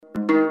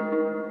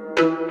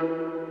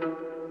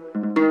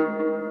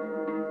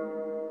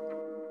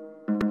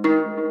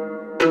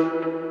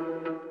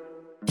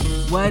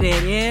What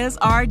it is,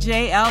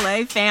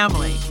 RJLA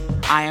family.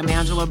 I am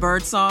Angela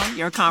Birdsong,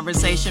 your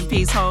conversation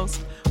piece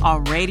host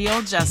on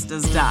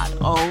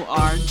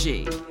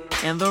radiojustice.org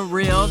in the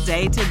real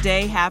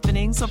day-to-day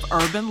happenings of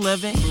urban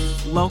living,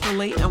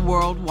 locally and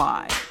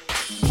worldwide.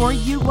 For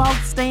you out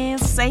staying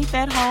safe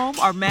at home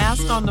or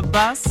masked on the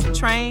bus,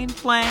 train,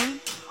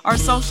 plane, or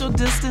social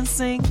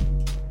distancing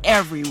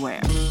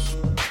everywhere.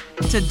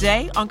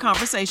 Today on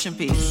Conversation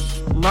Piece,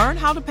 learn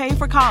how to pay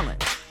for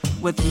college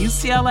with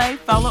UCLA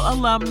fellow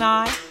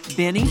alumni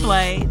Benny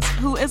Blades,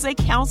 who is a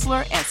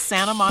counselor at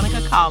Santa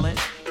Monica College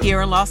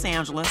here in Los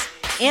Angeles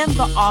in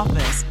the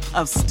Office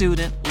of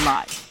Student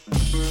Life.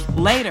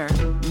 Later,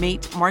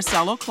 meet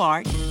Marcelo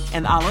Clark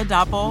and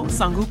Oladapo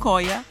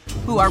Sangukoya,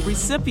 who are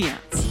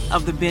recipients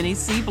of the Benny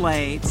C.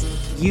 Blades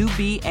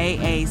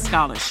UBAA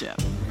Scholarship.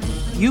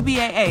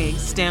 UBAA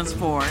stands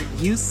for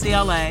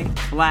UCLA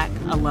Black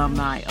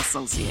Alumni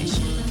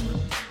Association.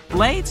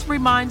 Blades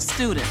reminds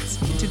students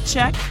to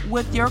check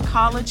with your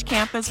college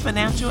campus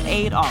financial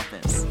aid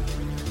office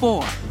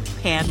for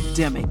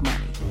pandemic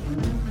money.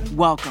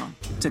 Welcome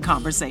to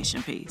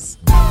Conversation Piece.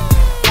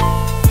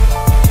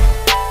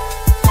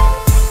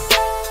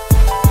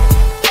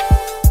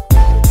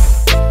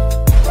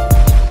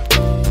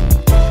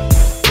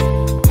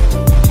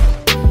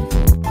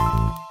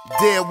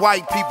 Dear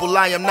white people,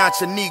 I am not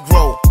your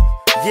Negro.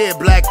 Yeah,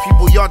 black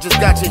people, y'all just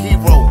got your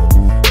hero.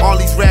 All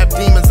these rap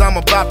demons, I'm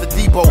about to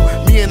depot.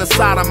 Me and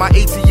Asada, my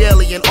ATL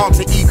and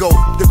alter ego.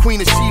 The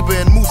Queen of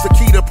Sheba and Musa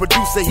Keita,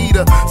 producer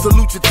heater.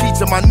 Salute your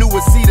teacher, my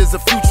newest seed is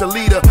a future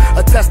leader.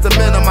 A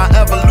testament of my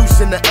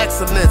evolution to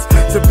excellence.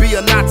 To be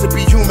or not to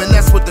be human,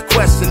 that's what the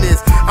question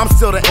is. I'm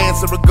still the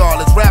answer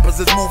regardless.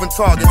 Rappers is moving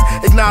targets.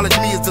 Acknowledge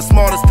me as the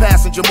smartest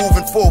passenger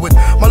moving forward.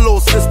 My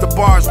little sister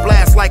bars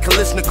blast like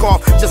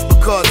Kalishnikov. Just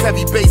because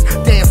heavy bass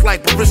dance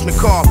like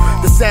Barishnikov.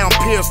 The sound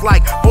pierced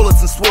like bullets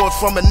and swords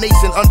from a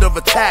nation under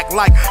attack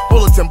like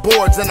bulletin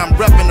boards, and I'm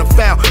repping the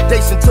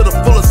foundation to the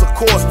fullest, of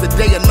course.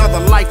 Today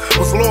another life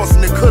was lost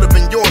and it could have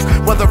been yours.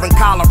 Whether in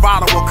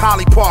Colorado or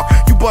Colley Park,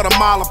 you but a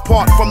mile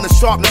apart from the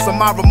sharpness of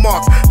my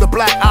remarks. The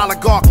black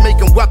oligarch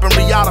making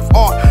weaponry out of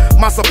art.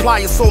 My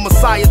supplier, soul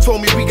messiah, told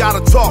me we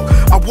gotta talk.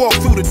 I walk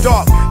through the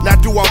dark. Now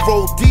do I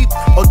roll deep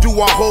or do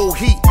I hold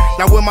heat?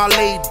 Now am I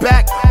laid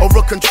back or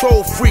a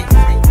control freak?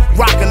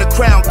 Rocking the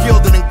crown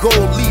gilded in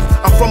gold leaf.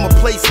 I'm from a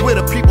place where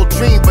the people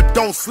dream but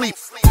don't sleep.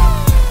 You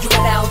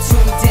are now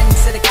tuned in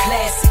to the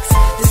classics.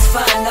 This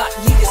fine art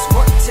leaders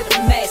work to the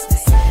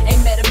masters.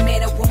 Ain't met a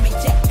man or woman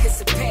yet,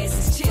 cause it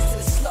passes. Cheers to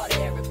the slaughter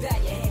era. Bow your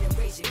head and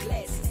raise your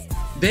glasses.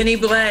 Benny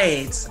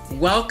Blades,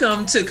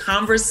 welcome to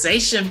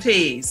Conversation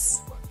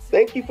Piece.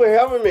 Thank you for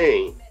having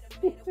me.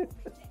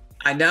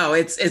 I know,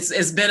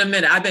 it's been a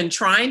minute. I've been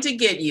trying to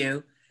get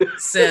you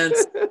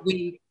since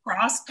we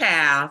crossed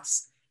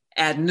paths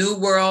at New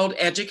World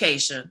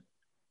Education.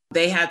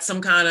 They had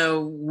some kind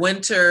of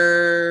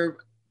winter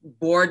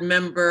board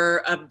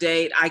member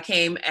update. I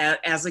came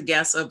as a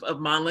guest of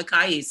Manla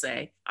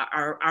Kaise,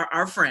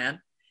 our friend,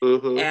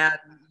 and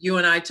you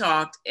and I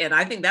talked, and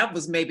I think that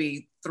was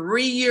maybe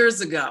 3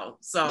 years ago.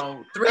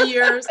 So 3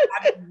 years,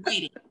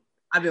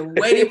 I've been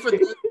waiting for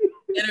the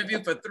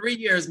interview for 3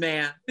 years,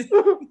 man.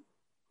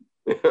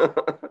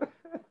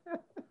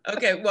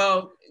 Okay,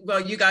 well,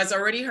 you guys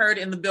already heard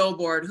in the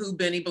billboard who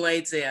Benny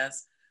Blades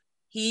is.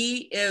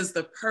 He is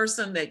the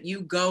person that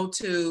you go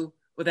to,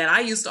 that I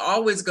used to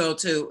always go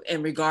to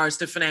in regards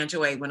to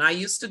financial aid. When I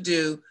used to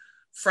do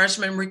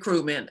freshman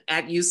recruitment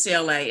at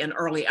UCLA and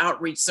early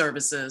outreach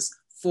services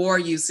for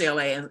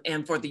UCLA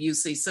and for the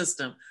UC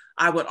system,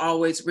 I would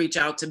always reach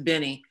out to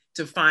Benny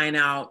to find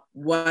out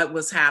what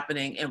was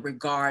happening in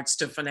regards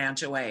to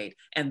financial aid.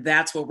 And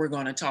that's what we're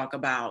going to talk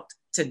about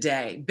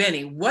today.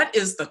 Benny, what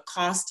is the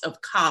cost of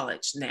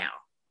college now?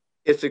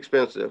 It's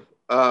expensive.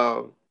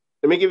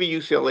 Let me give you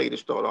UCLA to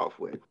start off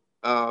with.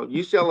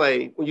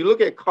 UCLA, when you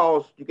look at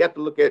costs, you got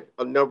to look at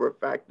a number of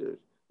factors,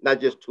 not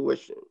just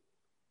tuition.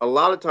 A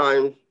lot of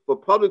times for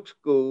public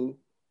school,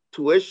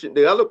 tuition,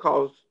 the other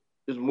cost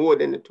is more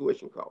than the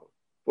tuition cost.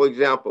 For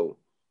example,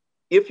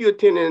 if you're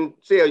attending,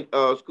 say,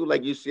 a school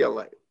like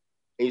UCLA,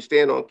 and you're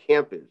staying on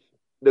campus,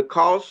 the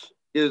cost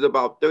is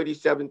about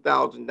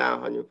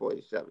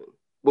 $37,947.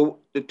 But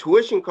the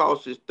tuition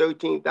cost is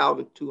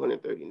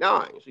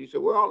 $13,239. So you say,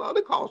 where all the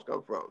other costs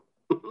come from?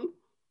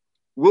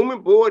 Room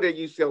and board at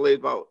UCLA is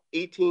about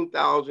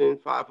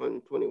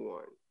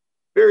 $18,521.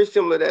 Very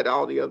similar to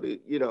all the other,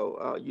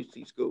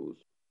 UC schools.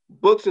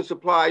 Books and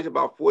supplies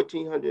about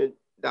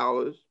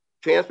 $1,400.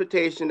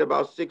 Transportation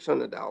about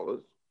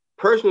 $600.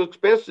 Personal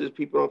expenses,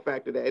 people don't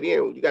factor that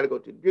in. You got to go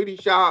to the beauty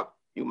shop.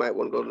 You might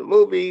want to go to the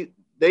movie.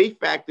 They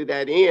factor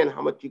that in,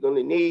 how much you're going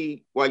to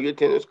need while you're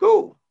attending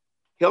school.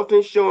 Health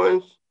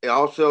insurance.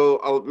 Also,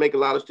 I'll make a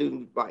lot of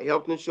students buy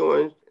health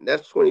insurance, and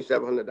that's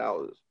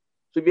 $2,700.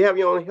 So if you have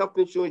your own health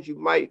insurance, you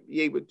might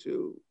be able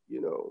to,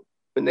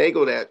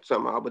 finagle that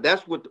somehow. But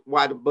that's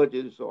why the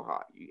budget is so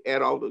high. You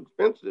add all the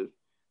expenses,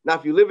 Now,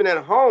 if you're living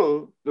at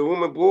home, the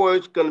room and board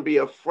is going to be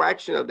a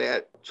fraction of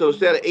that. So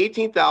instead of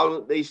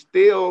 $18,000, they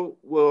still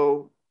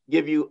will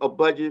give you a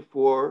budget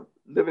for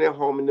living at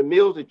home and the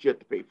meals that you have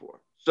to pay for.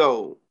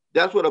 So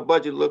that's what a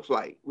budget looks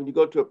like. When you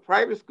go to a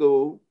private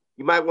school,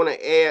 you might want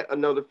to add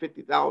another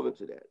 $50,000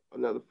 to that,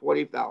 another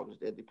 $40,000.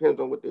 That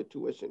depends on what their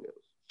tuition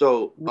is.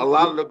 So a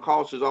lot of the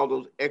cost is all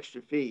those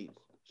extra fees.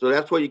 So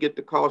that's where you get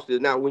the cost is.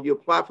 Now, when you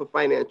apply for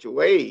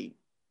financial aid,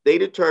 they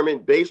determine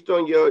based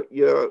on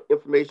your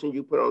information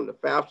you put on the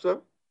FAFSA,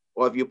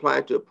 or if you're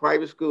applying to a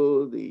private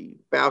school, the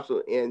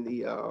FAFSA and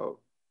the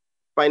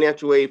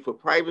financial aid for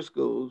private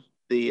schools,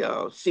 the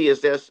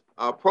CSS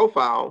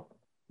profile,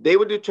 they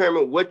will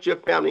determine what your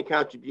family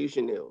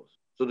contribution is.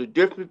 So the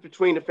difference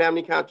between the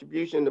family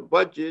contribution and the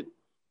budget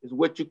is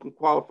what you can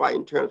qualify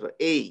in terms of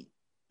aid.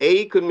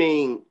 Aid could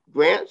mean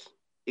grants,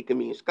 it can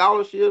mean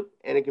scholarships,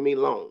 and it can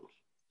mean loans.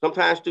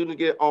 Sometimes students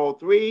get all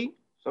three.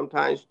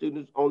 Sometimes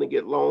students only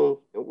get loans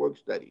and work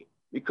study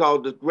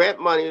because the grant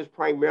money is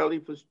primarily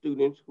for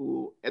students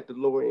who are at the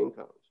lower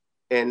incomes,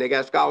 and they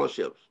got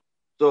scholarships.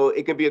 So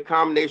it can be a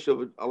combination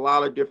of a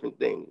lot of different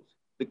things.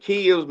 The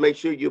key is make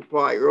sure you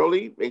apply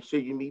early, make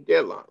sure you meet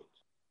deadlines.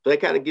 So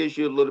that kind of gives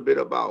you a little bit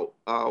about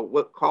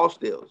what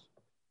cost is.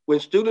 When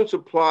students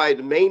apply,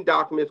 the main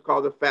document is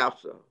called the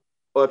FAFSA,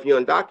 or if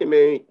you're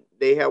undocumented,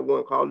 they have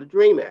one called the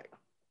DREAM Act,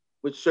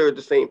 which serves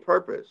the same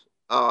purpose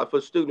for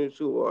students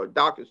who are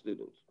DACA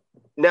students.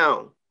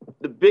 Now,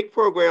 the big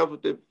programs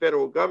with the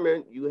federal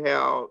government, you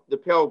have the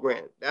Pell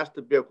Grant. That's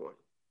the big one.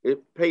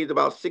 It pays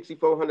about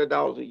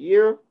 $6,400 a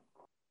year.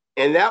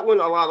 And that one,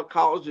 a lot of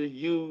colleges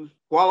use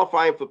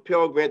qualifying for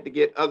Pell Grant to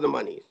get other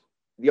monies.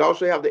 You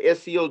also have the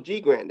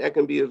SCOG grant. That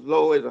can be as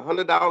low as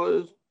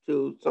 $100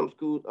 to some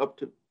schools up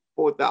to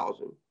 $4,000.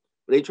 But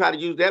they try to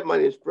use that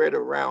money and spread it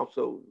around,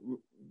 so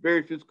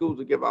very few schools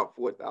will give out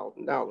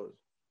 $4,000.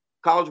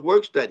 College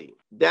work study,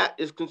 that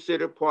is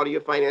considered part of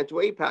your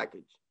financial aid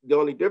package. The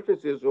only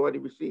difference is in order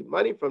to receive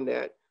money from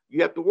that,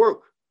 you have to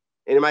work.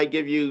 And it might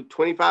give you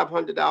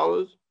 $2,500,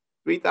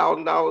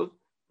 $3,000,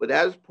 but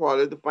that is part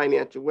of the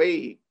financial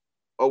aid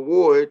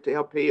award to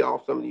help pay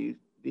off some of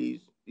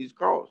these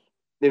costs.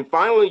 Then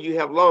finally, you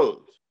have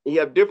loans. And you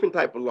have different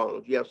type of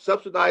loans. You have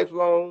subsidized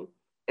loans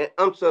and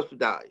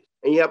unsubsidized.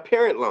 And you have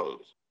parent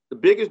loans. The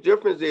biggest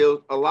difference is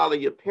a lot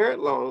of your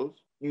parent loans,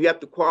 you have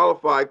to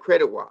qualify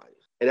credit-wise.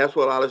 And that's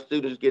where a lot of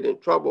students get in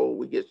trouble.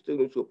 We get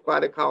students who apply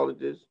to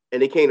colleges and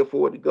they can't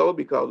afford to go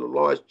because a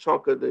large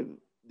chunk of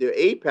their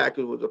aid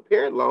package was a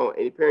parent loan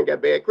and the parent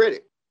got bad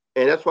credit.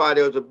 And that's why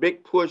there was a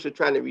big push of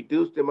trying to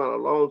reduce the amount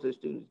of loans that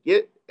students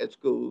get at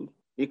schools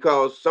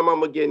because some of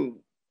them are getting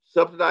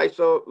subsidized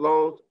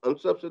loans,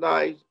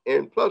 unsubsidized,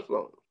 and plus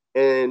loans.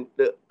 And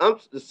the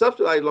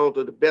subsidized loans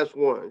are the best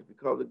ones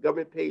because the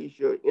government pays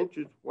your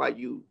interest while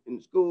you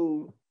in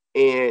school.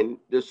 And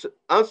the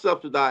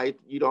unsubsidized,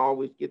 you don't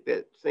always get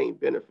that same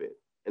benefit.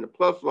 And the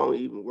plus loan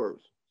even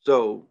worse.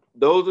 So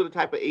those are the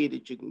type of aid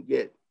that you can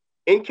get.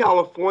 In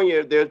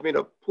California, there's been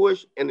a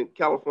push, and in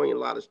California, a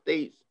lot of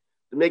states,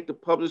 to make the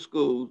public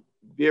schools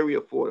very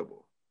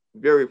affordable,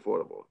 very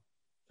affordable.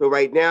 So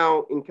right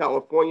now in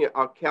California,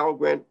 our Cal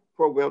Grant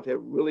programs have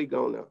really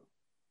gone up.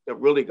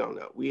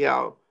 We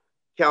have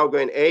Cal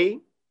Grant A,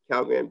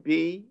 Cal Grant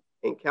B,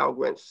 and Cal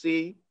Grant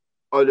C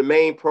are the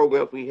main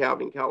programs we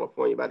have in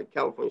California by the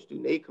California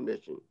Student Aid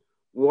Commission.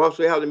 We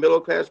also have the Middle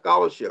Class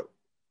Scholarship,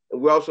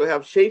 and we also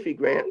have Chafee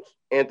grants.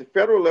 And at the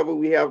federal level,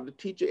 we have the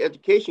Teacher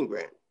Education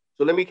Grant.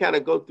 So let me kind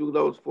of go through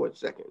those for a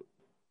second.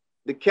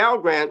 The Cal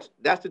grants,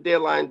 that's the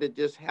deadline that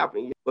just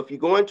happened. But if you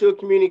go into a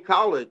community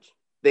college,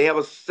 they have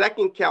a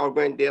second Cal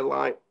Grant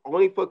deadline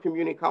only for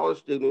community college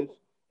students,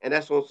 and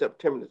that's on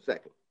September the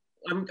 2nd.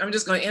 I'm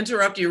just going to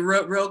interrupt you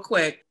real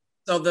quick.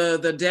 So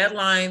the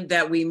deadline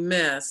that we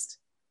missed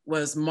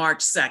was March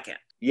 2nd.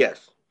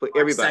 Yes, for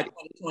everybody. March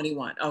 2nd,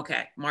 2021.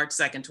 Okay, March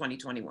 2nd,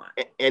 2021.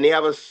 And they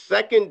have a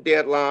second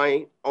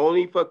deadline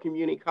only for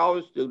community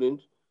college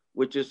students,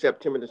 which is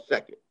September the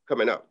 2nd,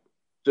 coming up.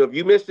 So if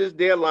you miss this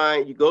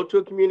deadline, you go to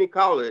a community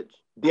college,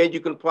 then you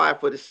can apply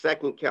for the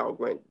second Cal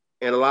Grant.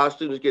 And a lot of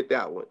students get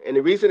that one. And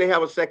the reason they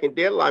have a second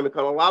deadline,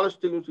 because a lot of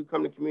students who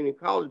come to community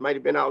college might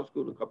have been out of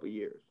school a couple of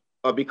years.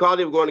 Because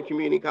they were going to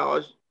community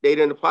college, they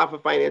didn't apply for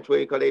financial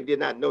aid because they did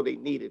not know they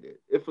needed it.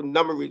 It's a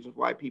number of reasons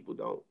why people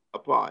don't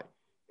apply.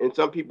 And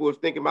some people were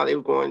thinking about they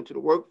were going to the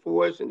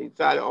workforce and they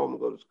decided, oh, I'm going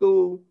to go to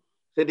school.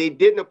 So they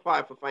didn't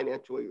apply for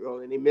financial aid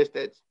early and they missed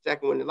that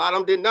second one. A lot of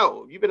them didn't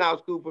know. If you've been out of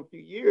school for a few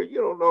years, you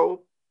don't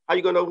know how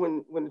you're going to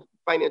know when the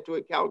financial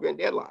aid Cal Grant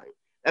deadline.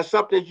 That's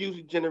something that's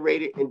usually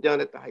generated and done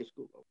at the high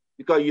school level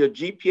because your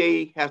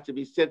GPA has to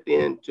be sent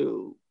in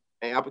to,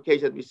 an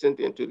application has to be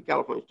sent in to the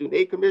California Student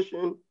Aid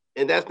Commission.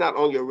 And that's not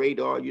on your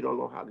radar. You don't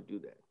know how to do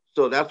that.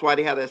 So that's why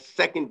they have a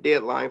second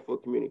deadline for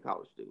community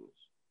college students.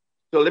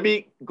 So let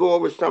me go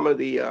over some of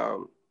the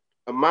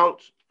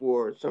amounts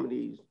for some of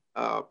these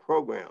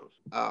programs.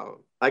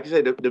 Like I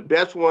said, the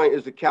best one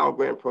is the Cal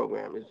Grant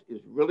program.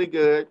 It's really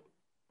good.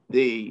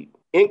 The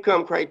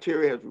income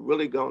criteria has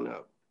really gone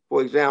up.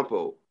 For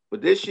example, for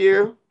this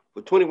year,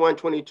 for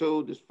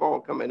 21-22, this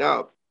fall coming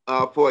up,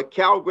 For a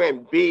Cal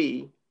Grant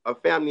B, a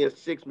family of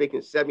 6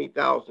 making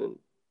 70,000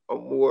 or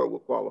more will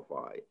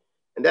qualify,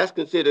 and that's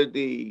considered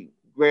the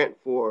grant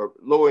for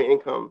lower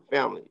income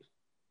families.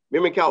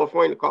 Remember, in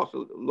California, the cost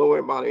of lower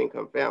and moderate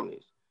income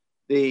families.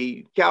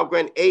 The Cal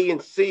Grant A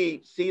and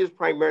C, C is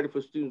primarily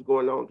for students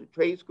going on to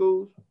trade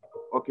schools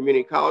or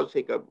community college,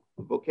 take up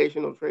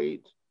vocational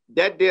trades.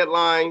 That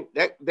deadline,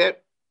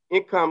 that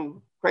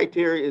income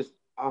criteria is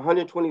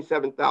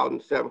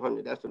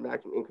 127,700. That's the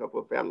maximum income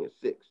for a family of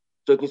 6.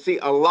 So you can see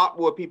a lot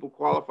more people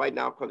qualify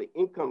now because the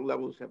income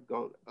levels have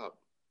gone up.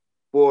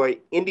 For an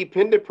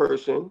independent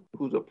person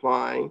who's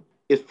applying,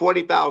 it's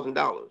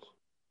 $40,000.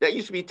 That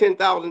used to be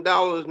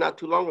 $10,000 not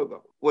too long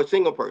ago for a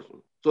single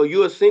person. So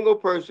you're a single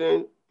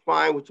person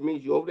applying, which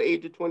means you're over the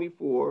age of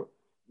 24.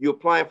 You're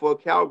applying for a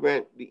Cal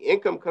Grant. The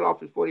income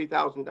cutoff is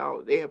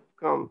 $40,000.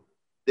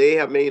 They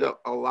have made a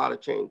lot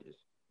of changes.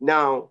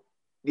 Now,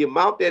 the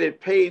amount that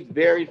it pays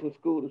varies from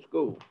school to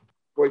school.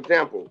 For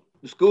example,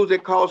 the schools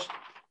that cost,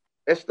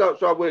 let's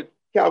start with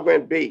Cal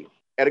Grant B.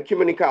 At a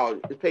community college,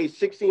 it pays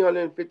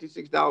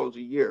 $1,656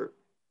 a year.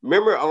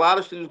 Remember, a lot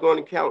of students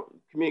going to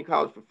community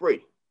college for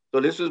free. So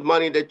this is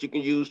money that you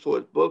can use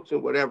towards books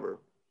and whatever.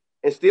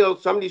 And still,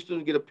 some of these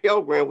students get a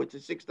Pell Grant, which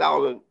is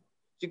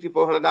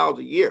 $6,400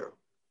 a year.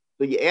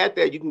 So you add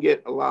that, you can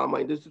get a lot of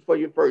money. This is for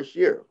your first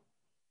year.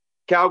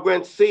 Cal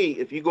Grant C,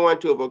 if you go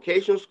into a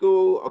vocational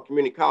school or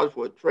community college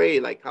for a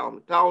trade like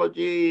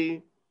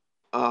cosmetology,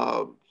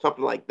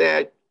 something like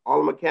that,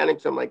 auto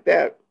mechanics, something like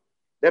that,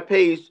 that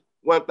pays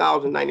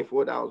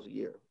 $1,094 a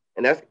year.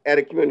 And that's at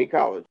a community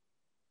college.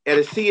 At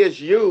a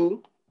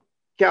CSU,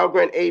 Cal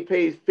Grant A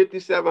pays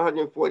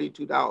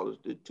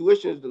 $5,742. The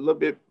tuition is a little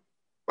bit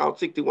about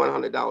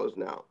 $6,100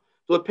 now.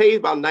 So it pays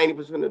about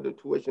 90% of the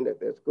tuition at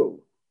that school.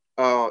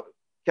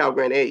 Cal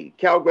Grant A.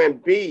 Cal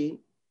Grant B,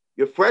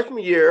 your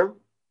freshman year,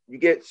 you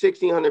get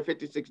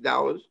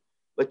 $1,656.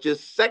 But your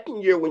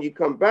second year, when you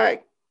come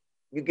back,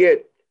 you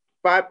get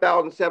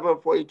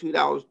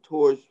 $5,742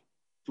 towards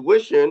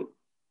tuition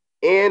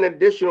and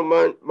additional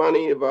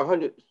money of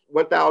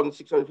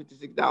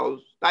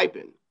 $1,656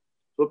 stipend.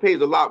 So it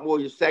pays a lot more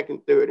your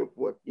second, third, and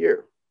fourth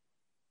year.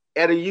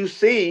 At a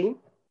UC,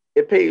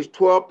 it pays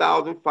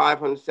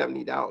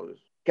 $12,570,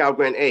 Cal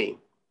Grant A.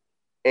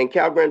 And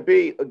Cal Grant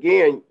B,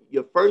 again,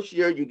 your first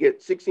year, you get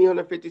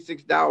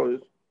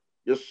 $1,656.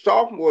 Your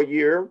sophomore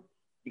year,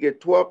 you get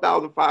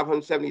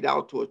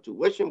 $12,570 towards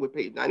tuition, which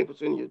pays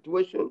 90% of your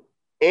tuition.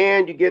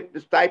 And you get the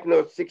stipend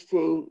of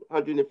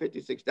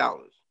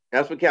 $1,656.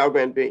 That's for Cal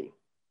Grant B.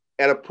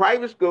 At a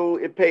private school,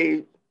 it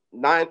pays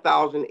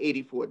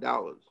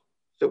 $9,084.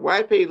 So why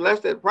it pays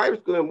less at a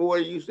private school and more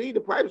at UC? The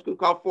private school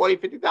costs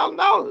 $40,000,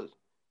 $50,000.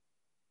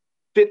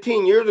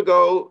 15 years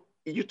ago,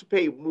 it used to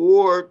pay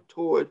more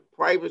towards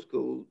private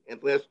schools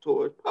and less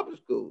towards public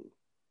schools.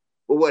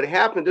 But what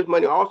happened, this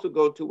money also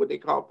goes to what they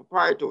call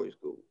proprietary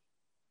schools.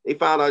 They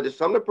found out that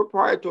some of the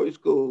proprietary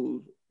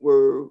schools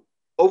were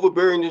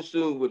overbearing the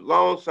students with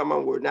loans. Some of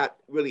them were not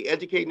really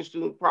educating the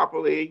students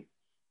properly.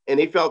 And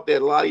they felt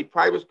that a lot of these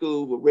private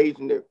schools were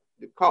raising the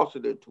cost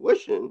of their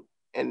tuition,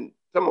 and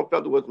some of them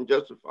felt it wasn't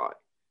justified.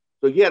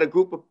 So you had a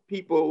group of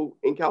people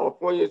in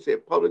California that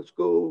said public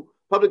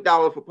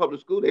dollars for public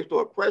school, they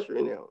started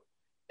pressuring them.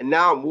 And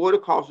now more of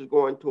the cost is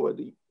going toward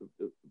the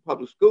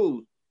public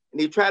schools.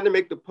 And they tried to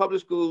make the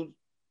public schools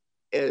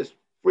as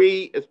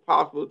free as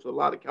possible to a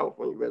lot of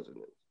California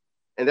residents.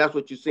 And that's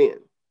what you're seeing.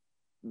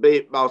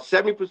 About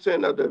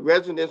 70% of the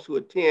residents who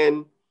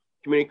attend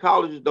community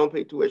colleges don't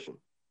pay tuition.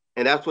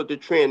 And that's what the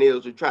trend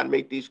is, to try to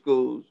make these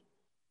schools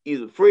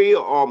either free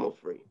or almost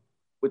free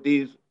with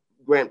these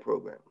grant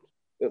programs.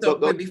 So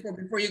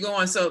before you go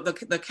on, so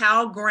the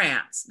Cal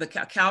Grants, the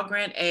Cal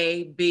Grant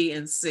A, B,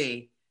 and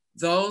C,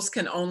 those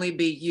can only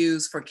be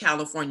used for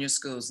California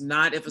schools,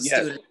 not if a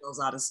student goes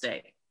out of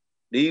state.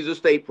 These are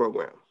state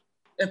programs.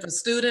 If a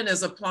student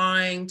is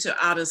applying to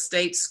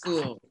out-of-state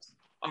schools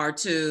or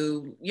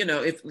to,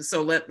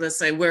 let's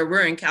say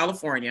we're in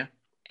California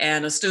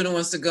and a student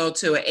wants to go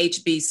to a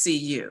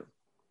HBCU,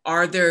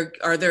 are there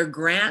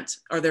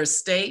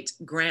state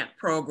grant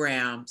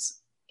programs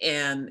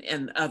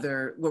and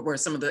other where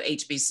some of the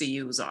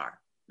HBCUs are?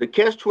 The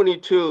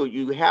catch-22,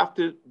 you have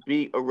to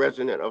be a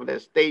resident of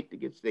that state to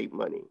get state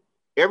money.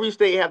 Every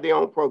state have their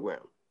own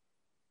program,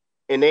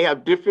 and they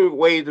have different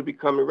ways of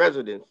becoming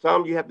residents.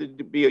 Some you have to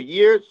be a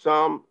year,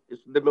 some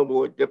it's a little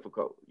more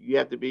difficult. You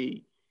have to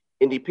be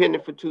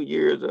independent for 2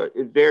 years.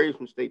 It varies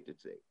from state to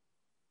state.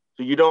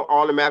 So you don't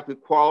automatically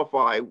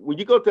qualify. When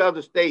you go to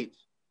other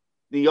states,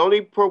 the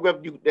only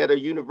program that are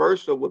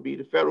universal would be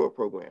the federal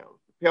program.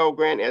 Pell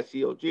Grant,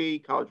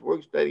 SCOG, College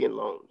Work Study, and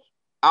loans.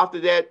 After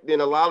that,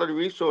 then a lot of the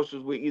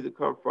resources will either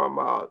come from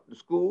the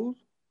schools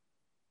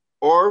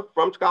or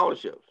from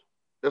scholarships.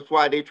 That's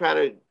why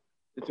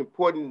it's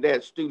important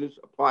that students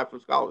apply for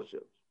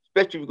scholarships,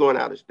 especially if you're going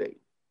out of state.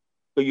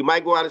 So you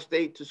might go out of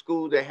state to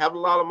schools that have a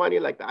lot of money,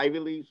 like the Ivy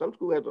League. Some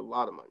schools have a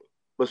lot of money,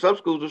 but some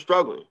schools are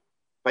struggling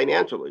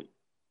financially.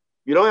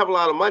 You don't have a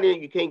lot of money,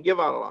 you can't give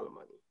out a lot of money.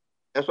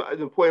 That's why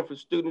it's important for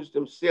students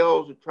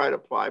themselves to try to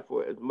apply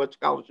for as much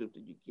scholarships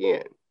as you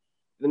can.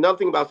 another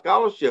thing about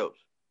scholarships.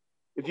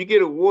 If you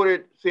get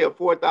awarded, say, a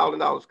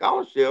 $4,000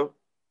 scholarship,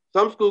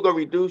 some schools gonna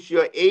reduce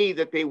your aid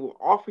that they will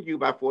offer you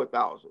by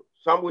 $4,000.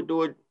 Some would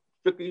do it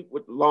strictly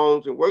with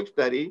loans and work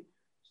study.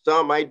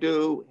 Some might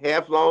do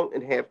half loan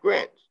and half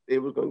grants they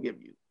was gonna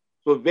give you.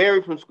 So it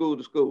varies from school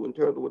to school in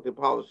terms of what their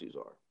policies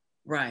are.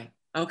 Right.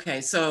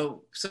 Okay.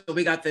 So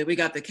we got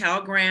the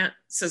Cal Grant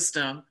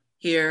system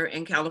here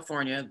in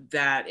California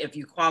that if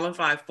you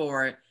qualify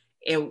for it,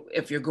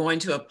 if you're going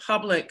to a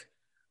public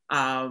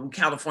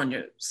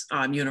California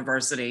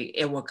university,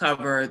 it will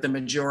cover the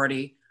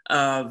majority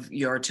of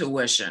your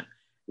tuition.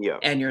 Yeah.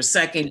 And your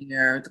second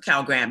year, the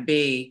Cal Grant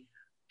B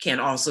can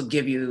also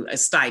give you a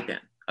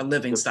stipend, a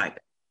living stipend.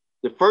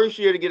 The first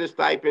year to get a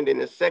stipend,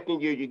 and the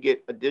second year you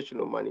get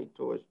additional money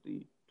towards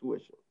the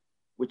tuition,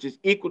 which is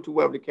equal to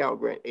whatever the Cal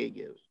Grant A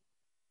gives,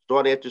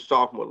 starting at your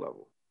sophomore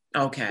level.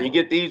 Okay. And you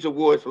get these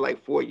awards for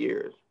like 4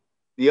 years.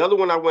 The other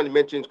one I want to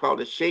mention is called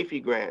the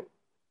Chafee Grant.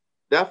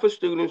 That's for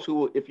students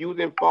who, if you was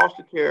in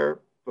foster care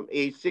from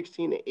age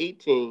 16 to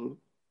 18,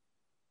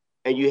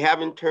 and you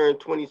haven't turned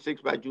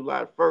 26 by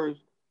July 1st,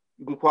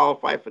 you can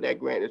qualify for that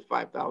grant. It's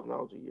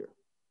 $5,000 a year.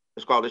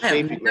 It's called the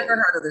Chafee Grant. I've never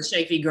heard of the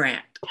Chafee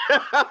Grant.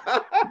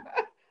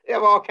 They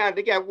have all kinds.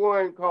 They got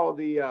one called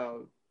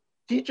the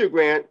Teacher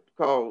Grant,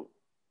 called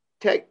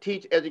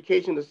Teach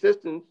Education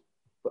Assistance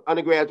for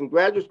undergrads and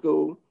graduate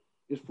school.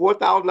 It's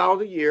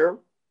 $4,000 a year.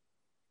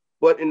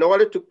 But in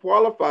order to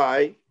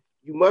qualify,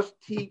 you must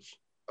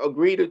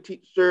agree to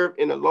serve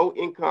in a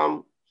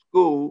low-income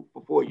school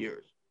for 4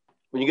 years.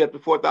 When you get the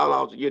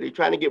 $4,000 a year, they're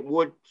trying to get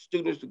more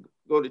students to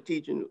go to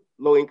teach in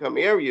low-income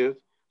areas.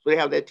 So they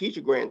have that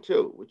teacher grant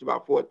too, which is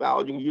about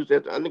 $4,000. You can use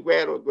that as an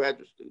undergrad or a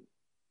graduate student.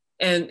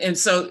 And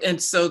so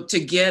to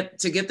get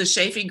the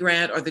Chafee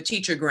Grant or the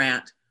teacher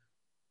grant,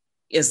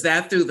 is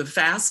that through the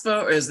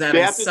FAFSA or is that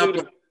a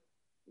supplement?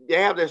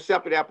 They have their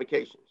separate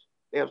applications.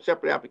 They have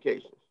separate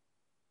applications,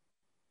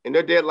 and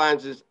their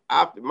deadlines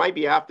might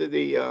be after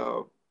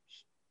the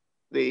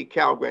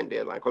Cal Grant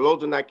deadline, because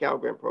those are not Cal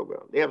Grant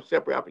programs. They have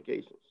separate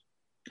applications.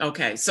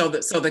 Okay, so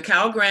the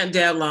Cal Grant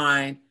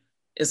deadline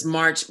was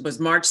March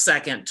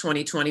 2nd,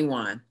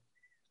 2021.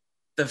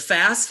 The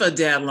FAFSA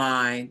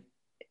deadline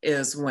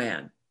is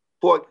when?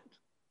 For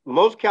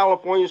most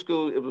California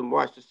schools, it was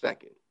March the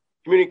 2nd.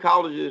 Community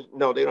colleges,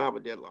 no, they don't have a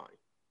deadline.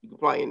 You can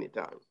apply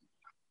anytime.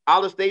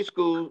 Out-of-state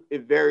schools,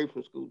 it varies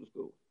from school to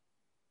school.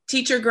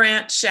 Teacher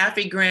grant,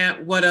 Chafee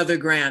Grant, what other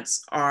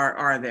grants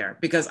are there?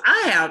 Because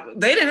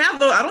they didn't have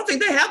those. I don't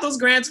think they had those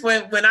grants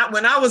when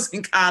I was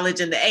in college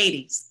in the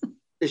 80s.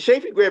 The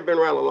Chafee Grant been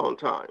around a long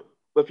time.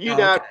 But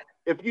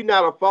if you're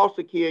not a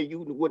foster care, you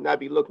would not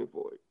be looking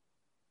for it.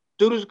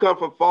 Students come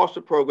from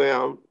foster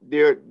program,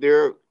 their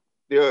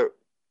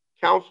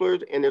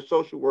counselors and their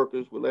social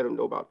workers will let them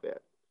know about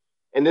that.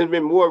 And there's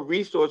been more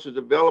resources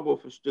available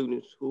for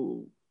students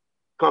who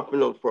come from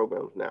those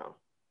programs now,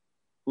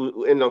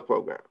 who in those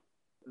programs.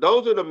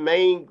 Those are the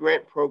main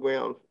grant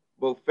programs,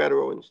 both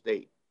federal and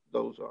state.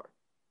 Those are.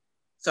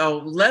 So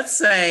let's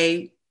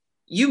say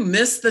you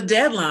missed the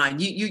deadline.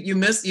 You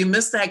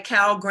missed that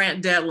Cal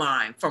Grant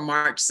deadline for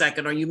March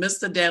 2nd, or you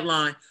missed the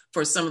deadline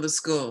for some of the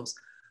schools.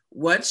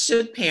 What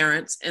should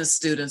parents and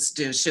students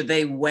do? Should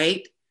they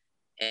wait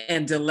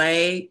and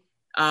delay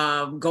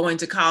going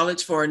to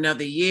college for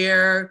another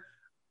year?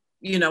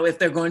 You know, if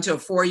they're going to a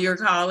 4-year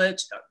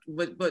college,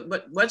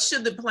 but what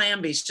should the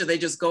plan be? Should they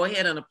just go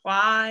ahead and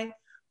apply?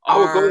 I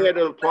would go ahead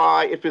and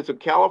apply. If it's a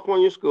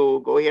California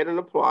school, go ahead and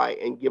apply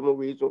and give them a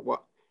reason why.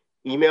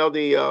 Email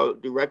the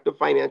director of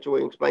financial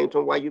and explain to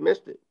them why you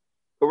missed it.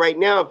 But right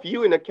now, if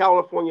you in a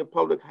California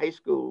public high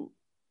school,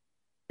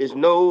 you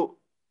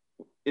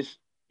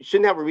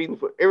shouldn't have a reason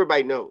for.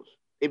 Everybody knows.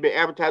 They've been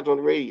advertised on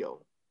the radio.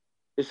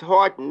 It's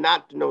hard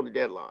not to know the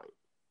deadline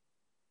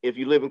if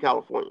you live in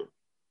California,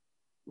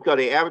 because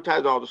they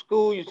advertise all the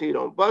schools. You see it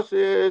on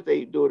buses.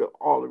 They do it at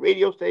all the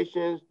radio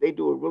stations. They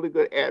do a really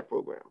good ad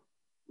program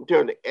in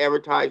terms of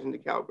advertising the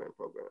Cal Grant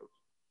programs.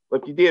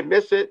 But if you did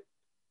miss it,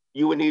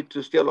 you would need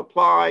to still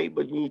apply,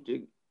 but you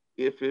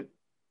have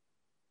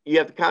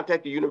to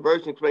contact the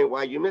university and explain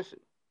why you miss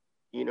it.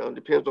 You know, it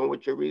depends on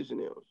what your reason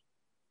is.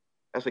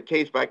 That's a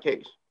case by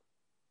case.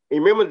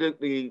 And remember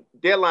the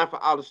deadline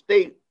for out of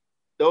state,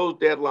 those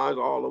deadlines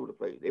are all over the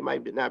place. They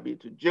might not be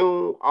to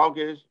June,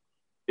 August.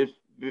 It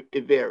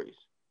varies.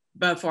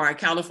 But for our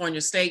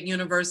California State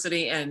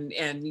University and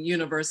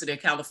University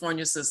of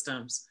California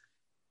systems,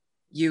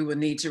 you would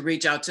need to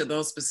reach out to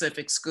those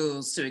specific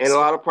schools to. And a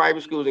lot of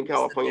private schools in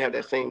California have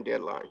that same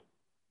deadline.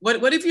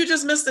 What if you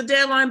just missed the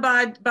deadline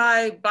by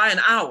an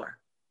hour?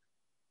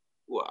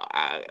 Well,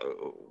 I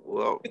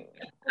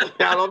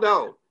don't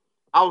know.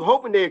 I was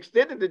hoping they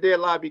extended the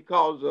deadline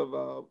because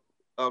of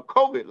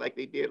COVID, like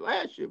they did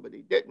last year, but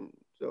they didn't.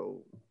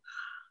 So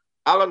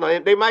I don't know.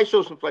 They might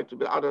show some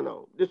flexibility. I don't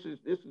know. This is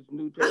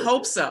new territory. I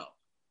hope so.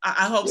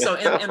 I hope so.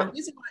 And the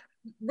reason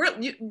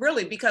why,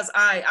 really, because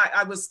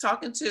I was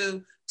talking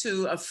to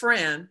a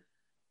friend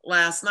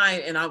last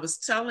night, and I was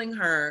telling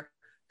her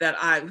that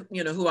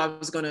who I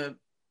was going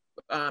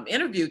to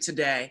interview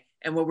today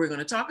and what we're going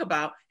to talk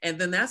about. And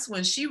then that's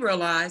when she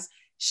realized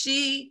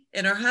she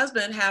and her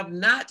husband have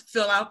not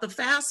filled out the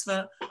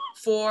FAFSA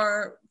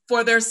for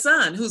their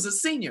son, who's a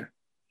senior.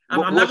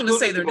 I'm not going to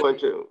say they're going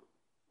to.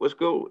 What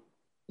school?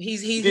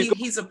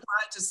 He's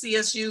applied to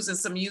CSUs and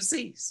some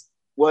UCs.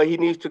 Well, he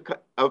needs to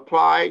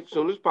apply as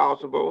soon as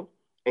possible,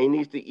 and he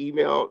needs to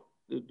email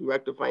the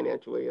director of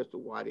financial aid as to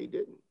why they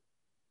didn't.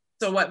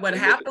 So what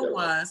happened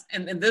was,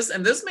 and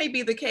this may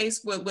be the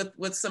case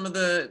with some of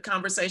the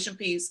conversation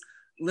piece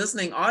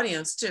listening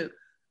audience too.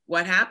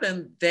 What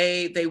happened?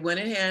 They went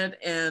ahead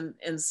and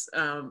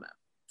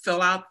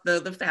fill out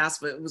the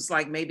FAFSA. It was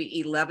like maybe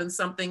 11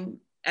 something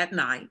at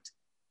night,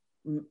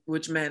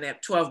 which meant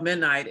at 12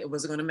 midnight it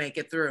was going to make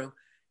it through,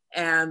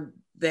 and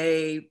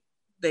they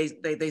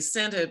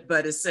sent it,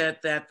 but it said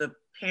that the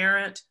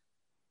parent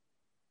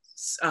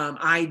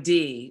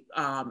ID,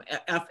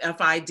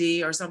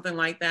 FID or something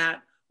like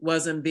that,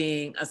 wasn't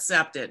being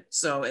accepted.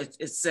 So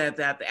it said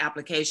that the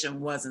application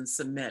wasn't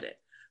submitted.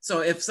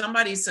 So if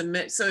somebody so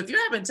if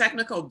you're having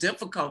technical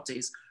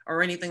difficulties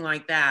or anything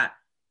like that,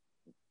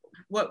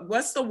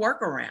 what's the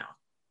workaround?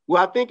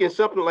 Well, I think in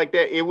something like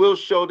that, it will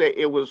show that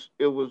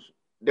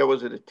there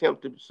was an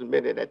attempt to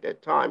submit it at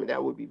that time, and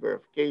that would be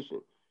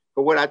verification.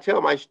 But what I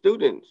tell my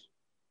students,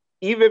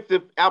 even if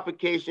the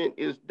application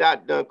is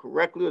not done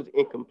correctly or is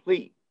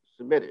incomplete,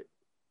 submit it.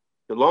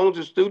 As long as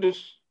the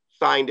students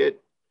signed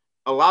it,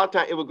 a lot of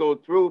times it will go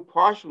through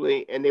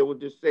partially, and they will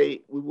just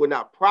say, we will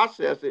not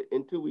process it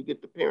until we get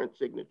the parent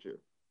signature.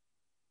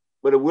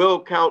 But it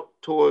will count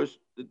towards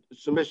the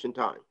submission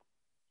time.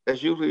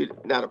 That's usually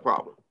not a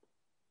problem.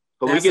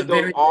 But we get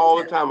those all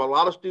the time. A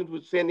lot of students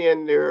would send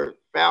in their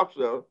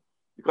FAFSA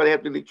because they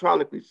have to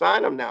electronically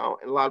sign them now,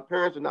 and a lot of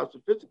parents are not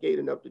sophisticated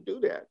enough to do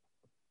that.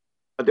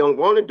 They don't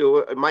want to do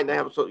it. It might not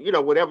have, so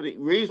whatever the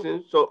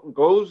reason. So it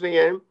goes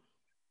in.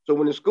 So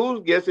when the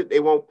schools gets it,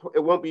 it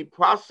won't be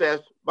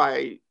processed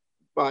by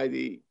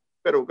the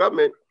federal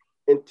government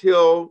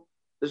until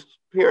the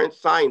parent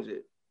signs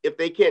it. If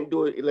they can't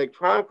do it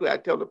electronically, I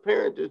tell the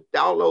parent just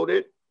download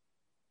it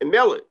and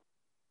mail it.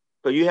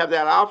 So you have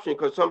that option,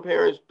 because some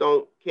parents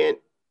don't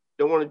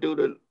want to do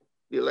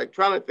the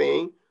electronic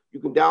thing. You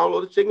can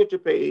download the signature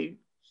page,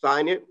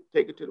 sign it,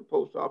 take it to the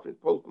post office,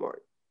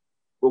 postmark.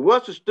 But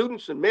once the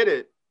student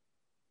submitted,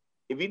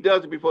 if he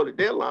does it before the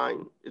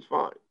deadline, it's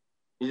fine.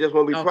 He just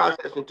won't be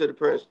processed until the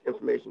parent's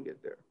information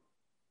gets there.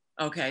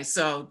 Okay,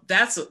 so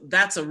that's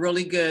a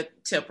really good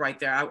tip right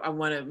there. I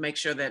want to make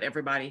sure that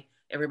everybody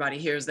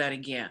hears that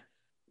again.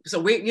 So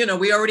we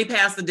already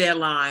passed the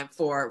deadline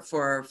for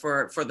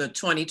the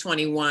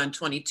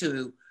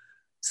 2021-22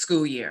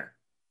 school year,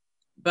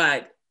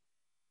 but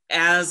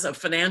as a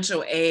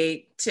financial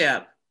aid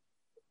tip,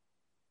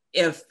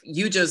 if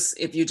you just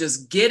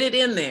get it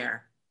in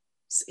there,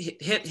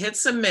 hit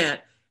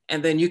submit,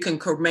 and then you can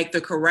make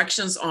the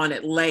corrections on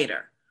it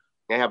later.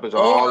 It happens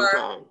all the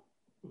time.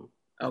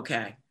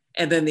 Okay.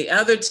 And then the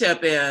other tip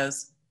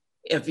is,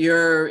 if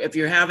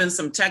you're having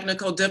some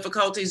technical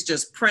difficulties,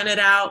 just print it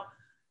out,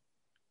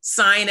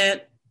 sign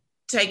it,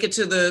 take it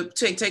to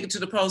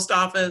the post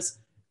office,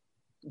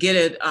 get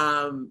it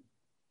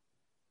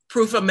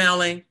proof of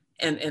mailing,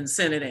 and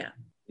send it in.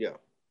 Yeah.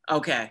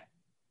 Okay.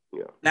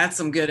 Yeah. That's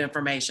some good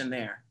information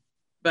there.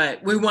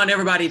 But we want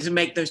everybody to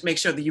make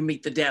sure that you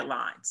meet the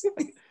deadlines.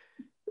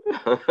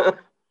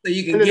 So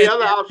you can the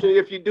other option,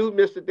 if you do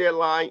miss the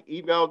deadline,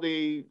 email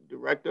the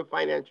director of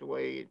financial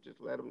aid,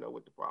 just let them know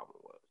what the problem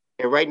was.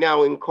 And right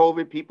now in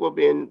COVID, people have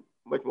been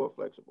much more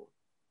flexible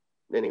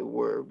than they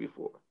were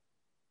before.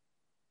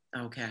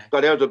 Okay.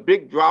 So there was a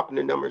big drop in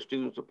the number of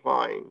students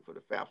applying for the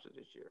FAFSA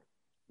this year.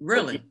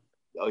 Really?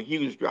 A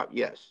huge drop,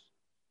 yes.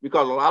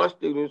 Because a lot of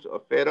students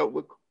are fed up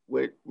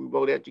with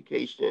remote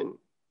education.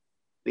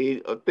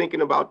 They are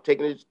thinking about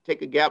take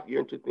a gap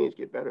year until things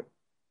get better.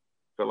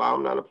 To allow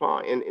them not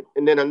apply.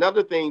 And then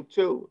another thing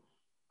too,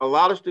 a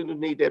lot of students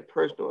need that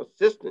personal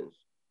assistance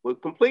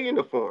with completing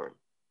the form.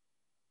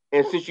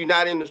 And since you're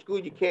not in the school,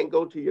 you can't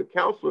go to your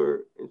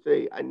counselor and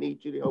say, I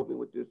need you to help me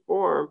with this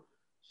form.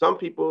 Some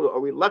people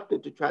are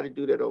reluctant to try to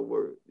do that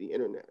over the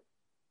internet.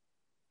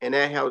 And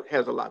that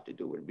has a lot to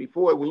do with it.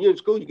 Before, when you're in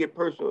school, you get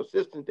personal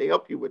assistance. They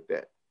help you with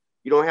that.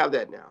 You don't have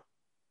that now.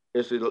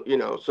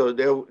 So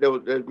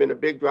there's been a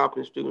big drop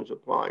in students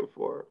applying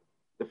for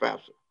the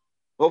FAFSA.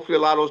 Hopefully,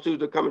 a lot of those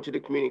students are coming to the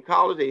community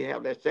college. They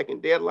have that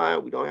second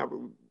deadline. We don't have a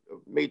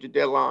major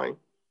deadline.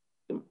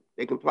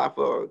 They can apply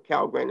for a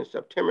Cal Grant in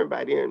September.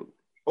 By then,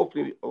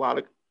 hopefully, a lot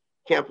of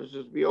campuses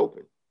will be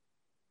open.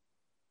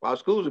 A lot of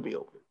schools will be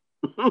open.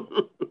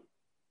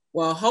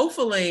 Well,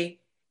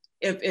 hopefully,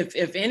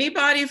 if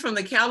anybody from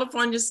the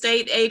California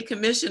State Aid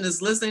Commission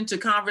is listening to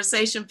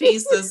Conversation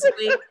Piece this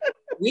week,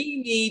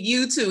 we need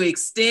you to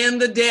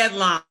extend the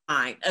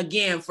deadline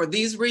again for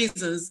these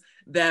reasons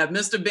that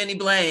Mr. Benny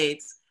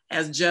Blades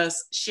has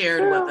just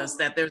shared with us,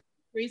 that there's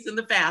an increase in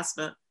the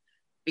FAFSA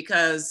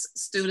because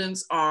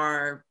students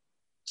are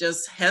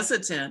just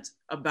hesitant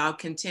about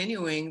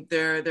continuing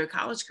their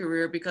college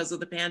career because of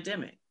the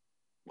pandemic.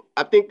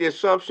 I think the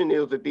assumption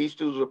is that these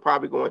students are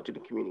probably going to the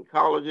community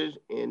colleges,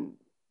 and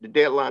the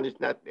deadline is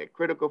not that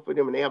critical for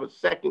them, and they have a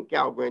second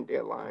Cal Grant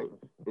deadline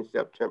in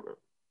September.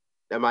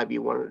 That might be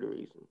one of the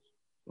reasons.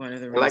 One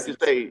of the And like reasons.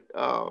 you say,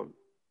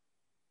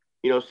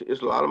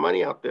 it's a lot of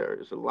money out there.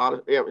 It's a lot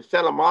of in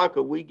Santa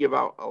Monica. We give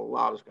out a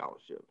lot of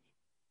scholarships,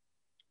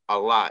 a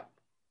lot.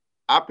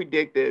 I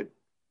predict that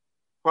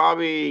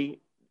probably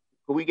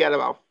we got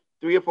about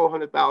 300,000 or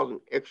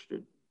 400,000 extra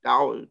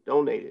dollars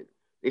donated.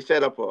 They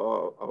set up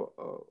a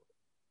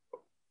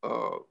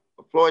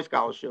Floyd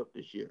scholarship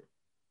this year.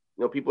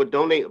 People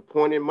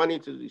pointing money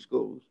to these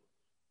schools.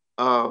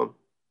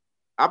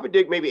 I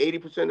predict maybe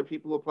 80% of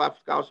people who apply for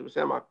scholarships at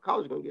Santa Monica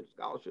College are going to get a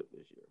scholarship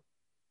this year.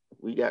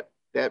 We got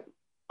that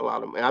a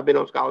lot of, and I've been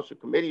on scholarship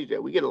committees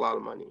that we get a lot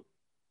of money.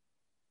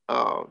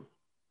 And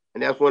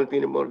that's one thing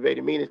that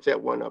motivated me to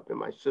set one up in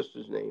my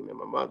sister's name and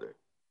my mother.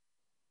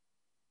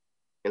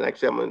 And like I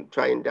said, I'm going to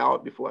try and endow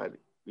it before I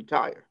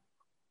retire.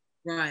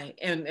 Right.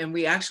 And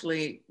we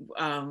actually,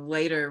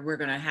 later, we're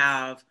going to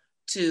have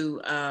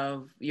 2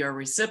 of your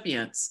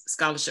recipients,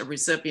 scholarship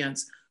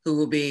recipients, who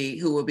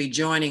will be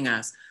joining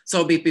us.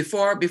 So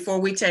before we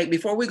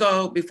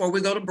go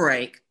to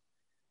break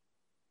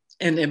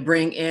and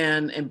bring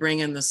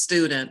in the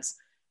students,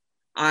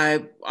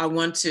 I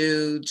want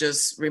to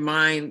just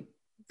remind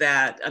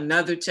that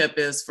another tip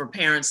is for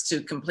parents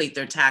to complete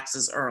their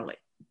taxes early.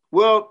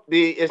 Well,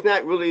 it's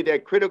not really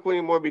that critical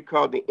anymore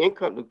because the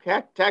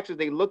taxes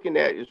they're looking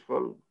at is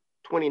from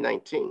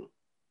 2019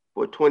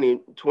 for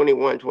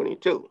 2021,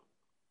 22.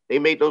 They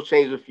made those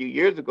changes a few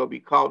years ago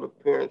because the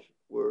parents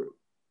were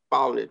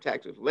filing their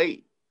taxes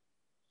late.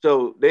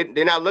 So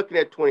they're not looking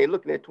at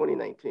looking at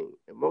 2019.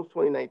 And most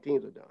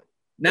 2019s are done.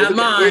 Not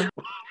mine.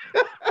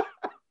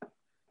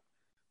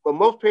 But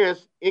most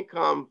parents'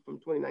 income from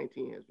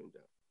 2019 has been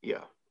done.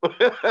 Yeah.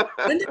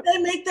 When did they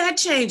make that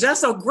change?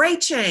 That's a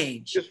great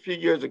change. Just a few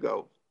years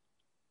ago.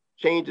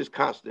 Change is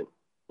constant.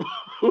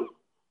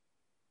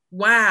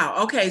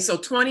 Wow. Okay. So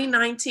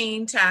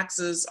 2019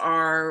 taxes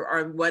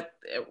are what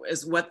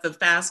the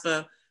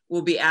FAFSA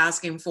will be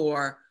asking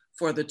for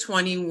the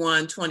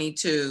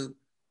 21-22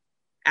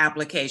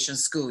 application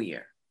school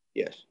year.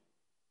 Yes.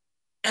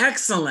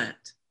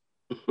 Excellent.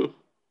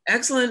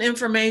 Excellent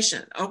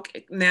information.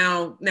 Okay.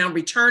 Now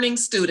returning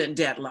student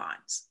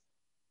deadlines.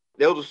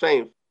 They're the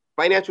same.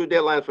 Financial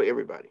deadlines for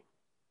everybody.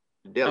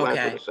 The deadlines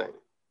are the same.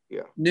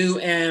 Yeah. New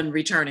and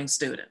returning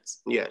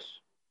students. Yes.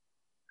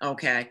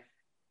 Okay.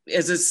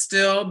 Is it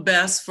still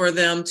best for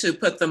them to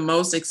put the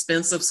most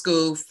expensive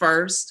school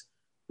first?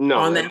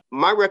 No.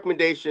 My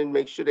recommendation,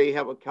 make sure they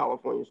have a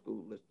California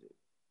school listed.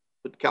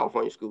 Put the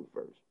California school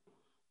first.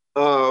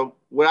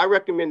 What I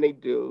recommend they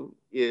do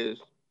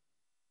is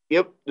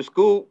if the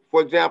school,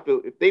 for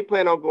example, if they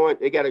plan on going,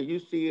 they got a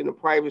UC and a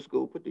private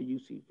school, put the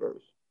UC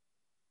first.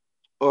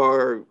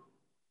 Or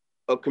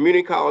a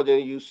community college and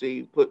a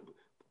UC, put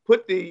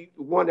the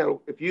one that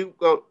if you're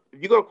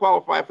gonna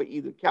qualify for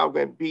either Cal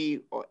Grant B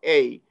or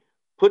A,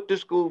 put the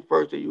school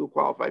first that you will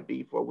qualify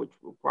B for, which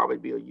will probably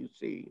be a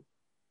UC,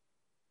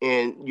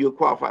 and you'll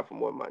qualify for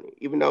more money.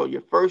 Even though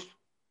your first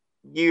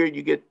year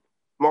you get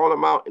small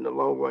amount, in the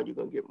long run you're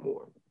gonna get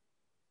more.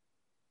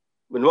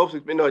 But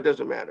it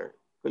doesn't matter.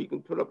 So you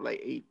can put up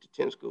like 8 to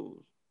 10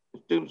 schools. The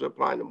students are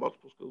applying to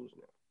multiple schools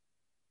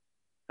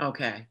now.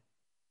 Okay.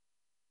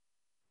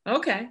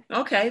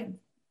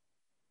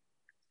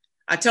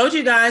 I told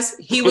you guys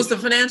he was the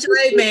financial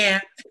aid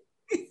man.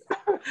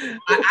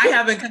 I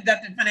haven't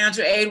conducted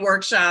financial aid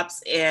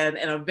workshops in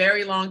a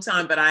very long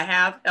time, but I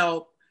have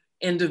helped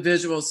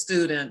individual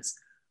students,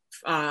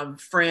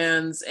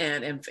 friends,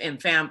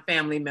 and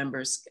family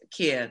members,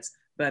 kids.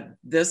 But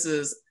this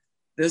is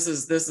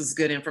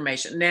good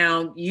information.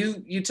 Now,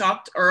 you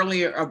talked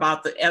earlier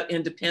about the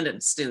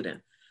independent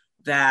student,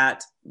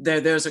 that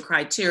there's a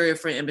criteria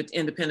for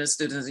independent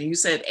students, and you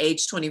said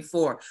age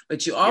 24,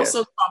 but you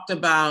also talked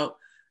about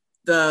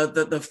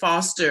the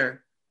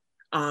foster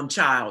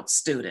child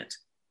student.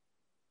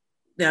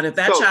 Now, if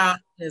that child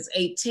is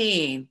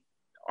 18,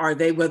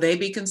 will they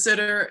be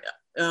considered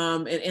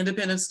an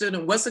independent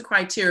student? What's the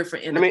criteria for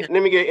independent?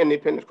 Let me get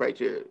independence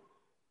criteria.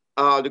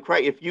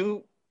 If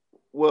you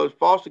was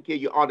foster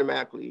kid, you're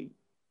automatically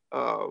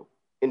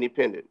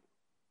independent.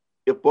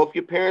 If both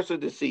your parents are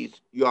deceased,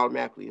 you're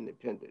automatically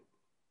independent.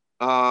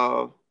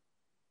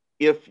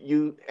 If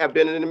you have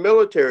been in the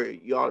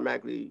military, you're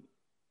automatically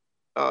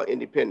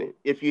independent.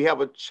 If you have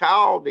a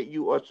child that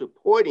you are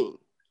supporting,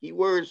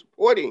 keyword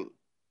supporting,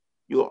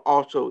 you are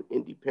also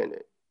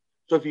independent.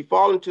 So if you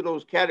fall into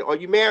those categories,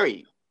 or you're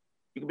married,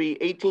 you can be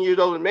 18 years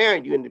old and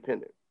married, you're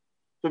independent.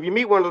 So if you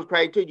meet one of those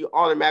criteria, you're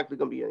automatically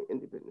going to be an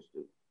independent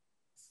student.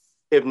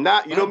 If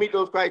not, you don't meet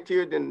those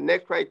criteria, then the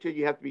next criteria,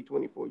 you have to be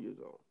 24 years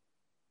old.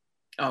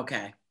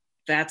 Okay.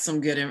 That's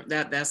some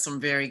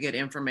very good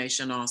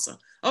information also.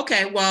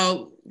 Okay,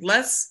 well,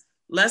 let's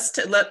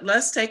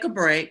take a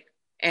break,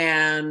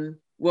 and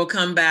we'll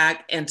come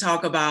back and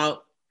talk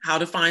about how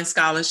to find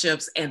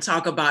scholarships and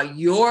talk about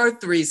your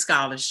 3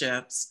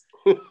 scholarships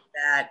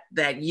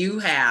that you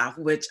have,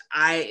 which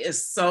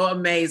is so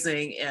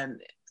amazing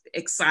and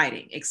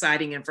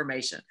exciting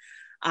information.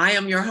 I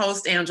am your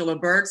host, Angela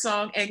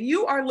Birdsong, and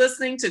you are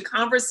listening to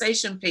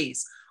Conversation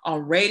Piece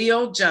on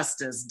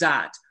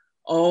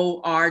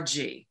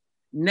radiojustice.org.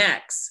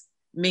 Next,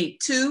 meet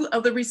two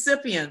of the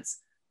recipients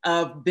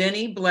of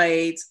Benny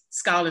Blades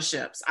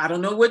scholarships. I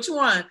don't know which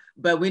one,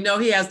 but we know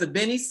he has the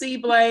Benny C.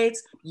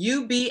 Blades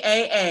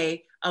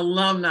UBAA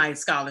Alumni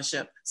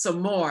Scholarship.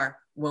 Some more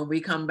when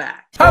we come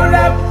back. Hold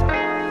up,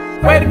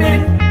 wait a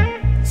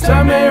minute,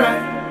 tell me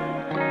right.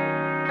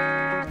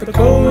 The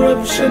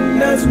corruption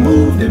that's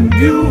moved in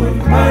view of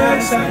my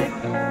eyesight.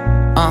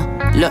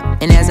 Look,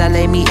 and as I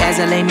lay me,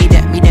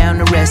 that me down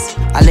to rest.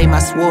 I lay my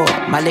sword,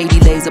 my lady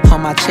lays upon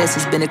my chest.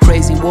 It's been a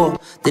crazy war.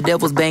 The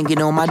devil's banging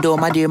on my door,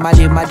 my dear. I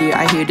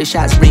hear the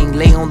shots ring,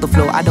 lay on the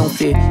floor. I don't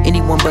fear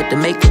anyone but the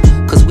maker,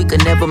 cause we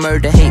could never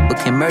murder hate, but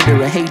can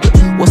murder a hater.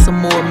 What's a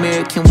more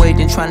American way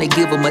than trying to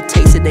give them a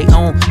taste of their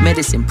own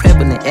medicine?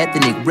 Prevalent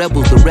ethnic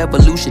rebels, the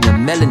revolution of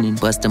melanin.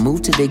 Bust a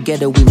move to the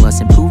ghetto, we must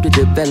improve the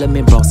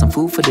development. Brought some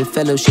food for the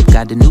fellowship,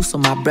 got the news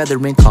on my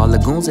brethren. Call the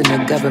goons in the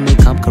government,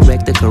 come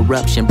correct the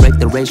corruption, break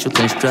the racial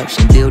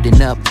construction,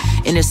 building up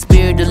in a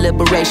spirit of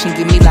liberation.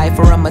 Give me life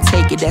or I'ma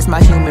take it, that's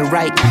my human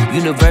right.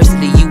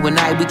 Universally, you and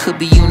I, we could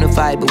be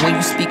unified, but when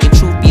you speaking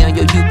truth beyond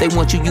your youth, they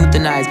want you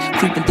euthanized.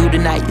 Creeping through the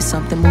night, is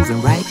something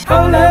moving right?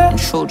 Hold up,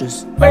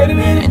 intruders, wait a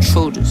minute,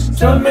 intruders.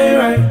 tell me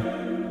right.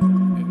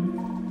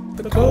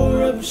 The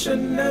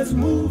corruption has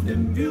moved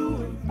in view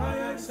of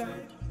my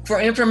eyesight. For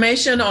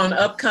information on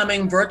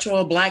upcoming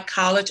virtual Black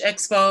College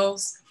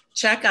Expos,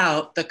 check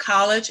out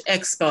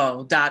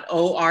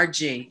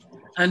thecollegeexpo.org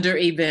under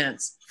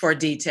events for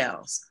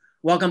details.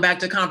 Welcome back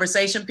to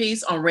Conversation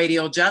Piece on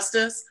Radio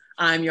Justice.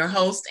 I'm your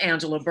host,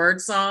 Angela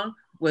Birdsong,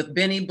 with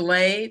Benny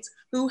Blades,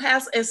 who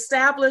has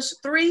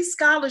established 3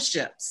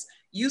 scholarships,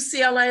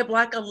 UCLA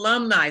Black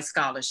Alumni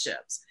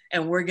Scholarships.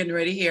 And we're getting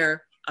ready to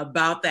hear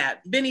about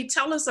that. Benny,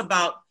 tell us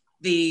about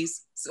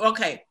these.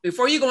 Okay,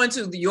 before you go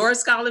into your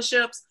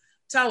scholarships,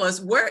 tell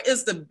us, where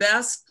is the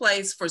best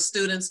place for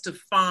students to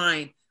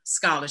find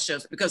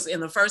scholarships? Because in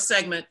the first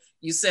segment,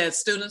 you said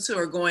students who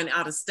are going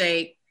out of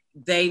state,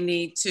 they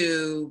need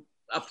to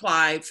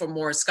apply for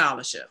more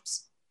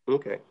scholarships.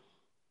 Okay.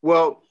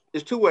 Well,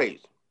 there's 2 ways.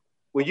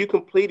 When you're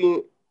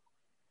completing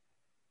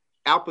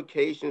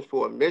applications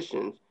for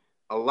admissions,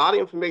 a lot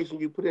of information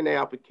you put in the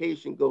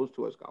application goes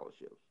towards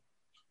scholarships.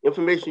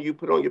 Information you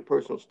put on your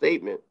personal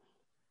statement,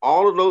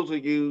 all of those are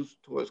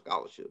used towards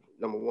scholarships,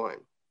 number 1.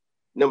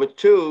 Number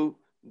 2,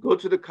 go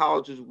to the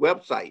college's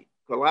website.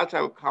 A lot of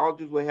times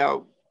colleges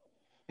will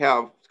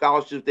have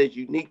scholarships that's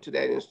unique to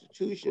that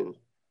institution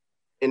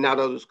and not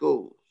other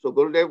schools. So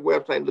go to their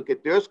website, look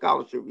at their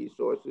scholarship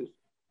resources,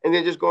 and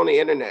then just go on the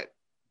internet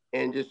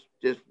and just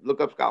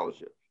look up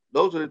scholarships.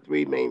 Those are the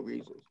 3 main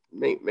reasons,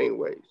 main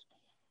ways.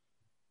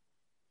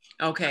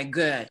 Okay,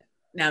 good.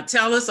 Now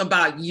tell us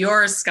about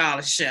your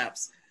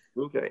scholarships.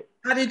 Okay.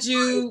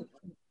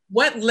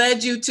 What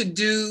led you to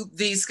do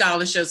these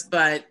scholarships,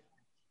 but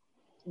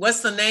what's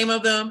the name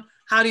of them?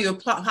 How do you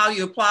apply? How do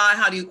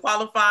you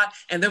qualify?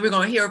 And then we're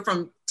going to hear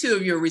from 2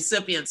 of your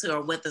recipients who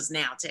are with us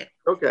now, too.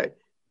 Okay.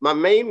 My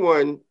main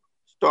one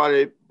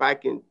started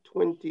back in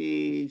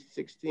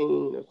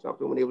 2016 or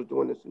something when they was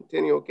doing the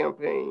Centennial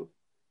campaign.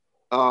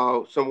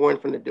 Someone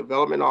from the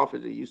development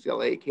office at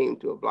UCLA came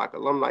to a Black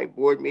Alumni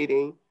Board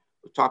meeting,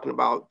 was talking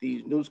about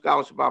these new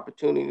scholarship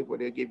opportunities where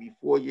they'll give you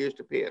 4 years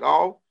to pay it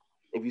off.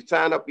 If you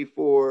sign up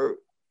before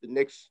the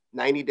next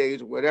 90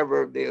 days or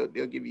whatever, they'll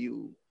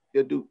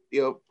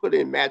put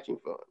in matching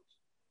funds.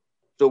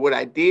 So what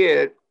I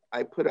did,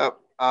 I put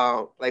up,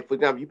 like for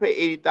example, you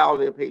pay $80,000,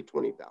 they'll pay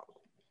 $20,000.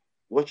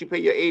 Once you pay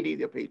your 80,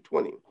 they'll pay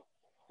 20.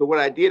 So what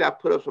I did, I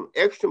put up some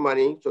extra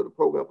money so the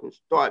program can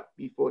start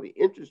before the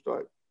interest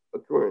starts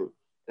occurring.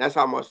 And that's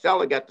how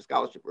Marcella got the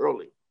scholarship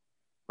early.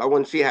 I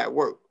wanted to see how it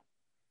worked.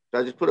 So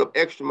I just put up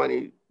extra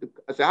money.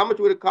 I said, how much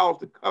would it cost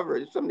to cover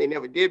it? It's something they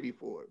never did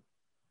before.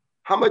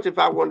 How much if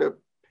I wanted to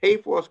pay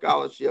for a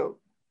scholarship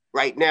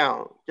right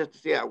now, just to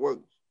see how it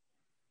works?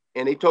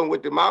 And they told me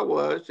what the amount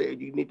was, said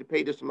you need to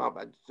pay this amount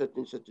by such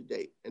and such a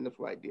date. And that's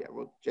what I did. I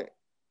wrote the check.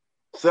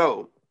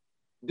 So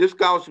this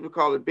scholarship is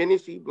called the Benny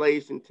C.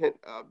 Blades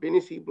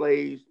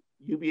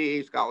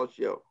UBAA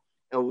Scholarship.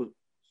 And it was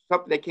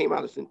something that came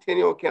out of the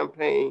Centennial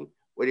campaign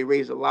where they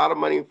raised a lot of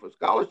money for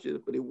scholarships,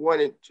 but they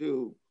wanted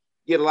to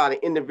get a lot of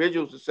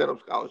individuals to set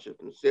up scholarships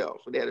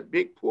themselves. So they had a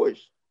big push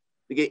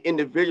to get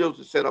individuals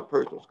to set up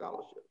personal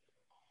scholarships.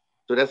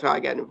 So that's how I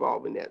got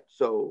involved in that.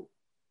 So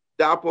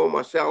Dapo and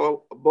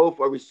Marcelo both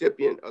are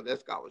recipient of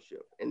that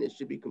scholarship, and it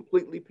should be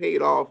completely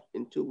paid off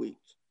in 2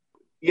 weeks.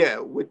 Yeah,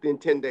 within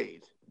 10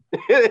 days.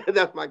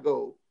 That's my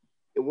goal.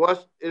 And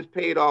once it's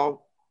paid off,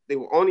 they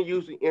will only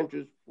use the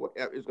interest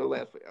forever. It's going to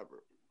last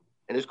forever.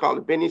 And it's called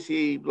the Benny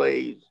C.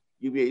 Blades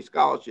UBA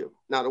Scholarship.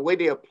 Now, the way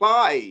they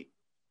applied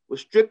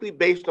was strictly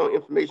based on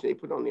information they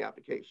put on the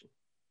application.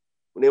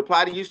 When they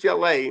applied to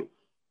UCLA,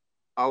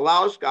 a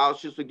lot of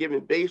scholarships are given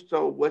based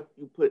on what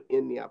you put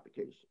in the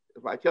application.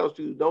 If I tell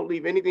students, don't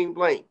leave anything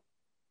blank,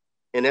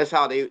 and that's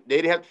how they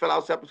have to fill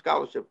out separate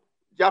scholarship.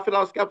 Did y'all fill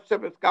out a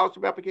separate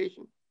scholarship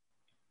application?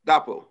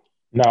 Dapo?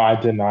 No, I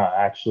did not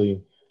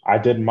actually. I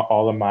did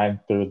all of mine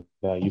through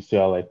the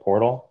UCLA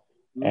portal,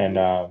 and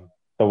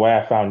the way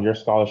I found your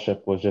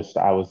scholarship was just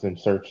I was in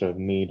search of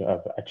need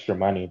of extra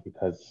money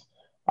because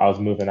I was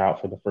moving out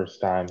for the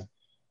first time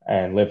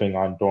and living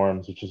on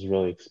dorms, which is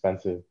really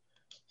expensive.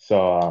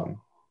 So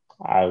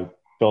I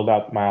filled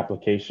out my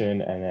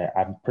application, and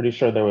I'm pretty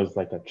sure there was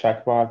like a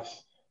checkbox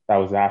that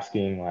was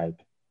asking like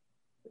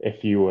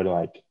if you would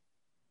like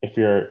if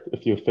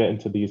you fit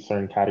into these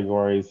certain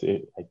categories,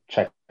 like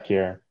check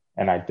here,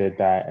 and I did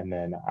that, and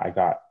then I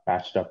got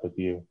matched up with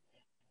you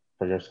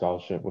for your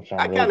scholarship, which I'm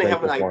I really kind of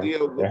have an grateful for.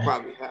 idea of what Yeah.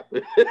 probably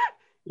happened.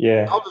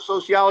 Yeah. I was a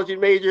sociology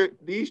major.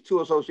 These two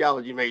are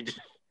sociology majors.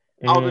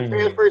 I was a Mm.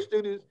 transfer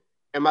student,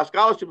 and my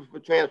scholarship was for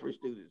transfer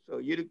students. So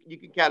you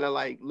can kind of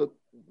like look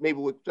maybe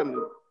with some of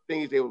the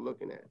things they were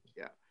looking at.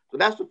 Yeah. So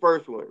that's the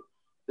first one.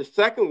 The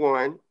second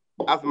one,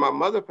 after my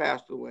mother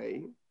passed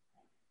away,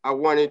 I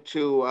wanted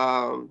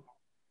to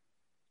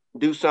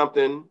do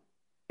something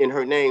in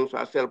her name. So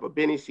I set up a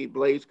Benny C.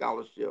 Blaze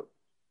Scholarship.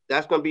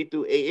 That's going to be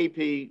through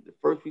AAP. The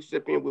first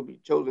recipient will be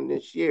chosen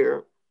this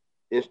year.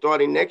 Then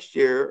starting next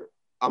year,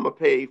 I'm going to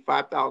pay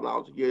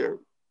 $5,000 a year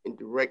in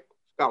direct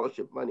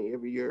scholarship money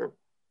every year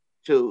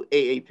to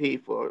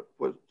AAP for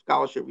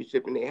scholarship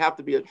recipient. They have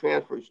to be a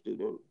transfer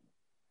student.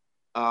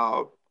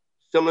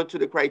 Similar to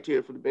the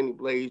criteria for the Benny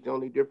Blaze, the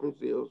only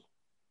difference is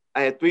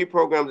I had 3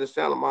 programs in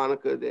Santa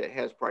Monica that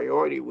has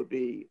priority would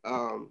be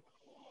a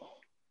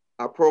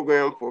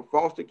program for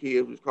foster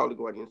kids, which is called the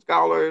Guardian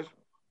Scholars,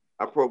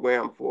 a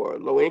program for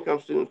low-income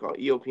students called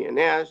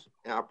EOPNS,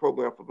 and a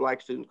program for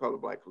Black students called the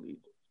Black Collegians.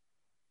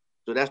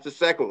 So that's the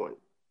second one.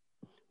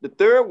 The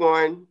third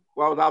one,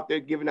 while I was out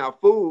there giving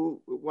out food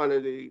with one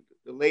of the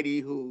lady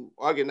who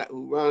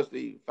runs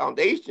the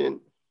foundation,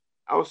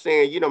 I was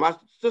saying, you know, my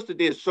sister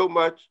did so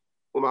much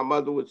when my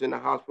mother was in the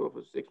hospital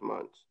for 6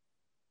 months.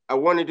 I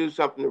want to do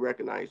something to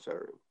recognize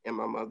her and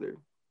my mother.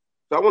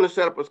 So I want to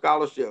set up a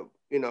scholarship.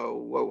 You know,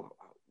 well,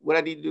 what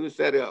I need to do is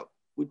set it up.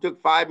 We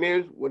took 5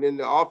 minutes, went in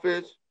the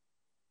office,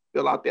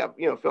 fill out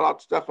the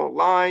stuff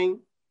online,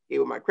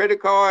 gave her my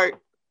credit card.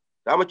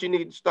 How much you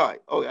need to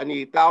start? Oh, I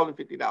need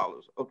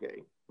 $1,050.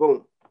 Okay,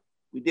 boom,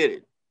 we did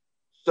it.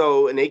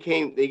 So, and they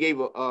sent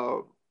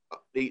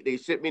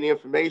me the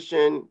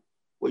information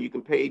where you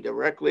can pay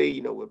directly,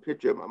 you know, with a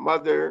picture of my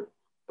mother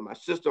and my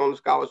sister on the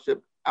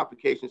scholarship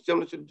application,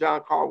 similar to the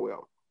John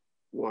Caldwell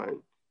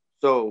one.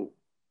 So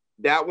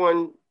that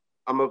one,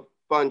 I'm gonna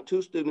fund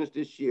 2 students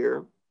this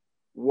year.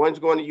 One's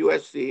going to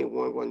USC and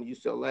one going to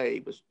UCLA.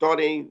 But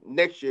starting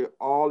next year,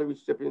 all the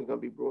recipients are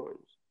gonna be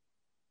Bruins.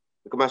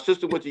 Because my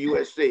sister went to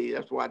USC,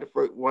 that's why the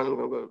first one I'm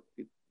gonna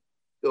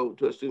go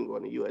to a student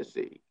going to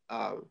USC.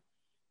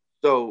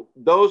 So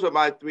those are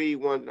my 3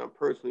 ones that I'm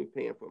personally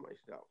paying for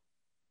myself.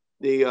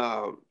 The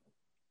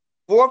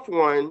fourth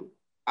one,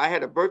 I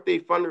had a birthday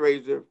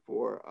fundraiser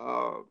for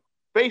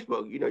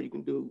Facebook. You know, you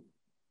can do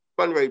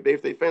fundraiser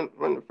birthday fund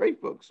on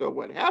Facebook. So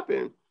what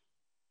happened,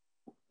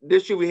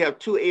 this year we have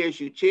 2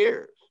 ASU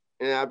chairs,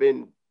 and I've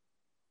been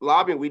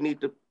lobbying, we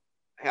need to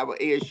have an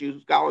ASU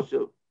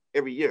scholarship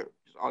every year,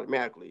 just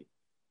automatically.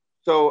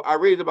 So I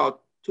raised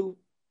about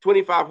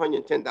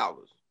 $2,510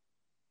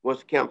 once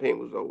the campaign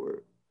was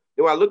over.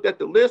 Then when I looked at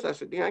the list, I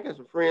said, damn, I got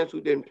some friends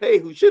who didn't pay,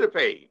 who should have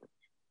paid.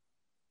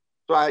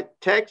 So I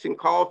text and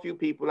called a few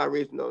people, and I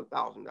raised another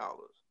 $1,000.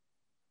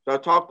 So I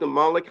talked to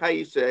Malik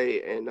Haise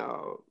and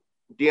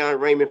Deion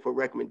Raymond for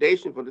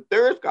recommendation for the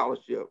third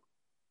scholarship.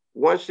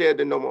 One said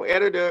the NOMO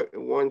editor,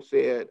 and one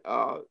said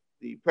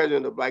the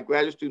president of the Black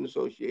Graduate Student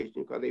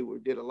Association, because they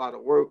did a lot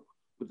of work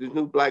with this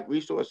new Black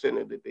Resource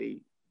Center that they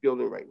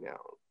building right now.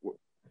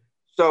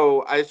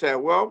 So I said,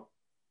 well,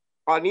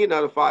 I need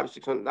another $500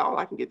 or $600.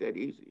 I can get that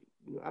easy.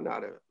 You know, I'm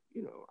not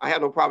I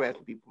have no problem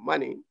asking people for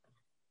money.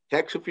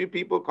 Text a few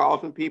people,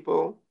 call some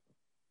people.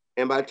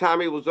 And by the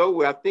time it was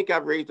over, I think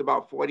I've raised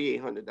about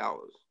 $4,800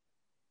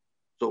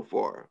 so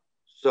far.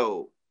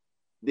 So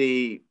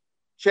the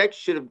checks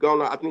should have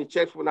gone out. I think the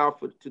checks went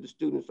out to the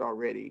students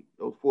already,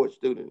 those 4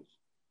 students.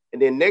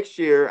 And then next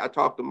year, I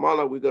talked to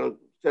Mala, we're going to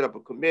set up a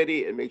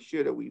committee and make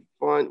sure that we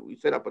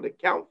set up an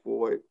account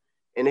for it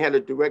and had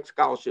a direct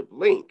scholarship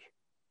link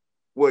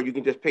where you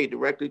can just pay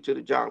directly to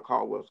the John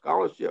Caldwell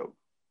Scholarship.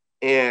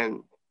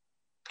 And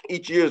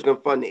each year is going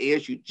to fund the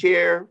ASU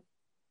chair,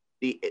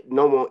 the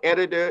NOMO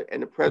editor,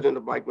 and the president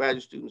of Black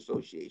Graduate Student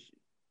Association.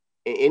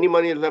 And any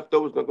money that's left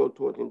over is going to go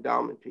towards the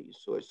endowment piece.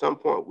 So at some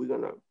point, we're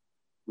gonna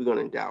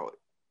endow it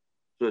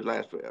so it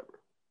lasts forever.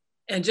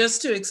 And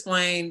just to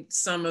explain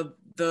some of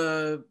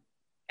the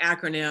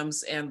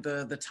acronyms and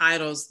the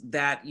titles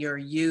that you're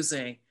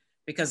using,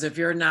 because if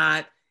you're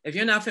not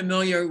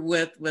familiar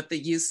with the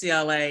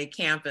UCLA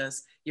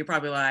campus, you're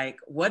probably like,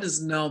 what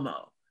is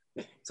NOMO?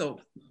 So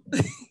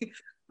okay.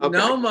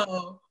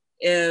 NOMO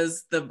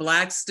is the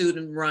Black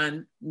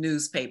student-run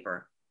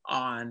newspaper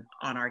on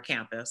our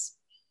campus.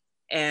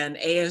 And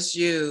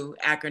ASU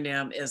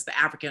acronym is the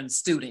African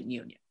Student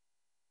Union.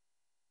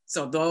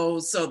 So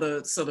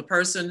the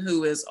person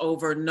who is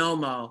over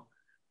NOMO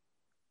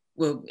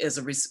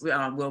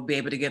will be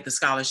able to get the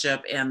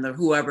scholarship, and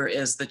whoever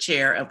is the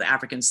chair of the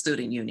African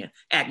Student Union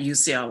at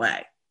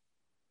UCLA.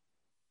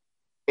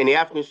 And the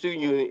African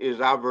Student Union is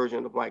our version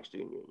of the Black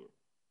Student Union.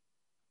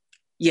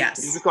 Yes.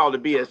 It used to be called the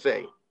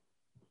BSA.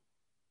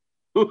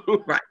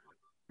 Right.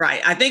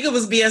 Right. I think it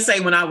was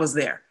BSA when I was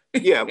there.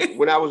 Yeah,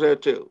 when I was there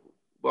too.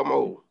 Well, I'm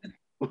old.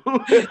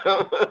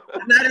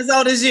 I'm not as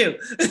old as you.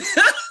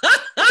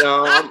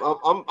 No,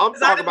 I'm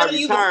talking about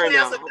retiring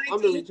now.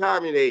 I'm the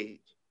retirement age.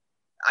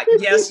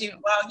 Yes,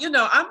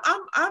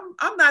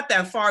 I'm not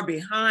that far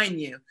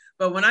behind you.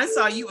 But when I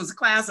saw you was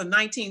class of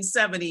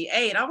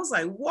 1978, I was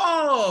like,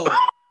 whoa.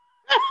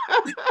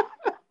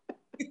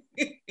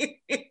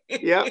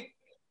 Yep.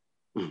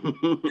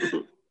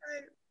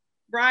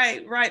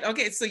 Right.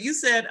 Okay, so you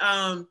said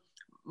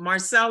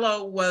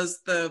Marcelo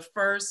was the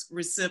first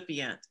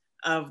recipient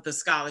of the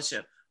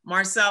scholarship.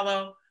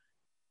 Marcelo,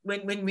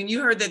 when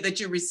you heard that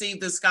you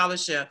received the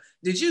scholarship,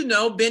 did you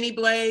know Benny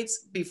Blades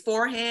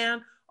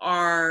beforehand?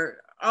 Or,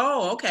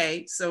 oh,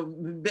 okay, so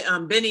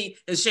Benny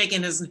is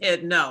shaking his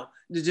head no,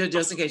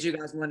 just in case you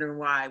guys wondering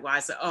why I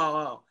said,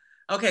 oh.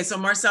 Okay, so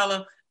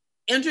Marcelo,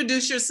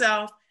 introduce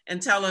yourself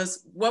and tell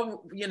us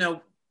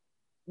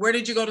where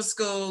did you go to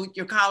school,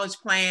 your college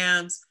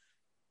plans,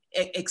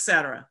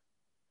 etc.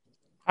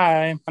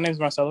 Hi, my name is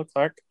Marcelo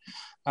Clark.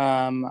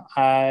 When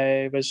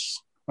I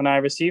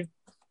received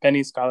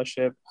Benny's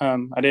scholarship, I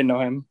didn't know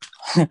him.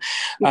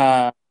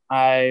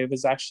 I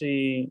was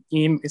actually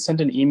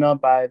sent an email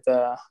by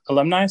the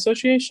Alumni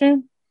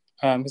Association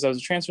because I was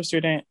a transfer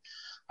student.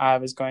 I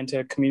was going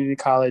to community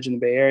college in the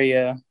Bay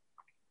Area.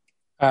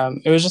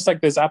 It was just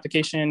like this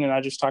application, and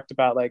I just talked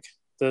about like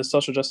the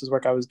social justice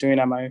work I was doing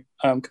at my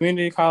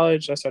community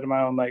college. I started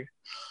my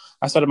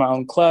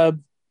own club.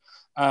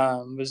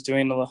 Was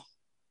doing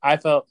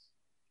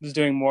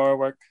more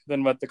work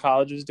than what the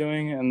college was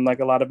doing, and like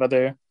a lot of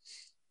other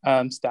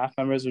staff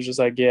members were just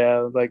like, yeah,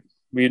 like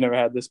we never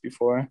had this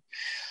before.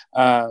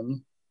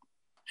 And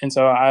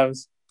so I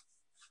was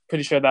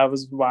pretty sure that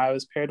was why I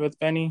was paired with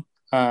Benny,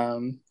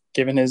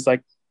 given his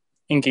like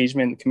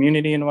engagement in the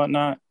community and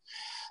whatnot.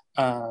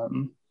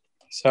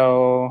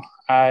 So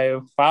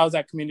while I was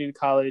at community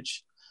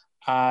college,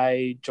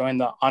 I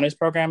joined the honors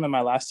program in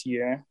my last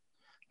year.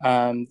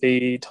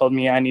 They told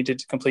me I needed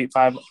to complete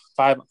five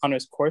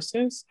honors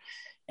courses,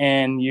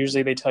 and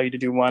usually they tell you to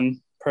do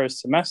one per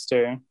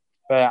semester.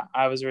 But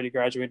I was already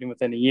graduating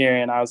within a year,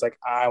 and I was like,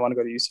 I want to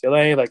go to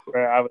UCLA, like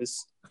where I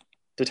was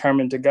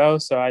determined to go.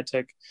 So I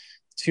took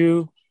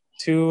two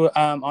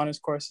honors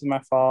courses my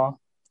fall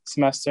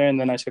semester, and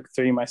then I took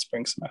 3 my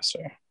spring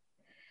semester.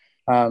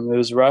 It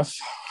was rough,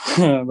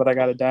 but I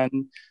got it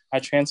done. I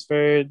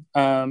transferred,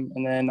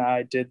 and then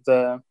I did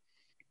the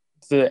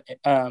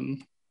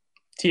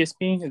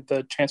TSP,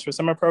 the Transfer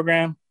Summer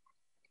Program,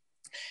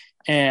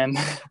 and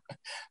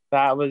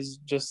that was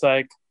just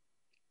like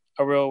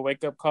a real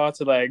wake up call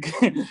to like,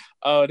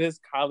 oh, this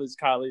college,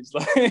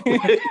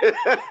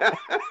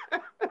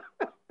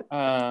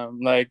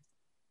 like,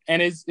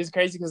 and it's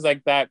crazy because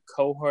like that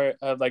cohort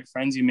of like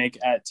friends you make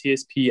at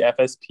TSP,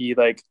 FSP,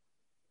 like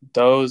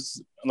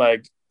those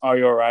like are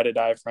your ride or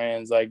die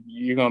friends. Like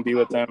you're gonna be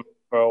with them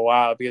for a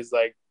while because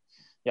like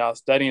y'all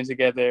studying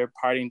together,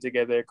 partying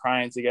together,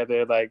 crying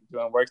together, like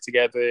doing work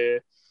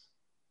together.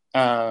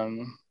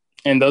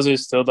 And those are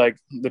still like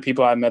the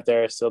people I met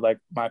there are still like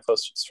my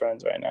closest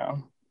friends right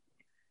now.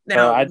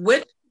 Now,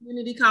 which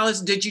community college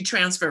did you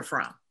transfer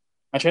from?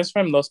 I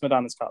transferred from Los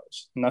Medanos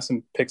College, and that's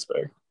in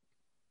Pittsburgh.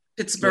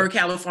 Pittsburgh,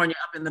 yeah. California,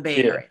 up in the Bay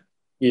Area.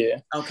 Yeah.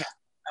 Okay.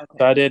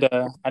 So I did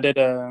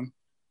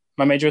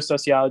my major was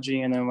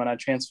sociology, and then when I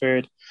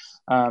transferred,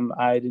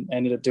 I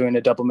ended up doing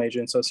a double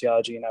major in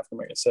sociology and African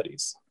American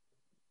studies.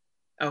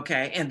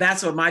 Okay, and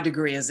that's what my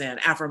degree is in,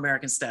 Afro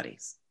American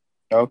studies.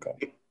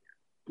 Okay.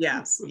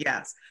 Yes.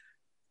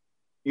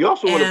 You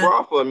also went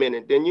abroad for a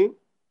minute, didn't you,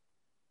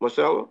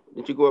 Marcelo?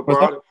 Did you go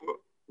abroad?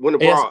 Went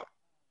abroad. Yes.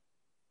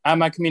 At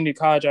my community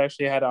college, I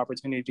actually had an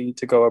opportunity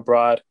to go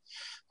abroad.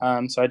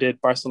 So I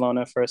did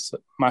Barcelona for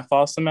my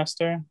fall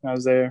semester. I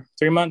was there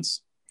 3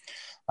 months.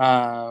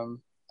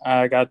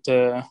 I got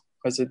to,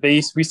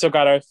 we still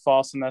got our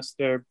fall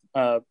semester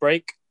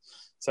break.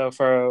 So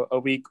for a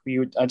week,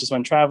 I just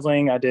went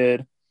traveling. I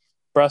did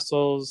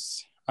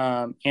Brussels,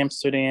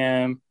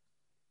 Amsterdam,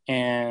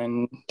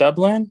 and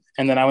Dublin.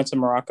 And then I went to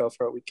Morocco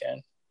for a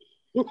weekend.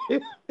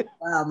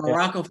 Wow,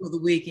 Morocco for the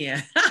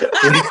weekend.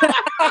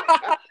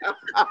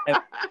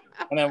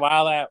 and then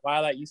while at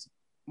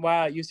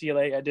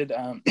UCLA, I did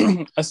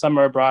a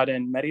summer abroad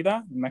in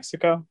Merida,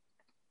 Mexico.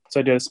 So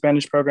I did a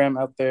Spanish program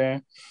out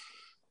there.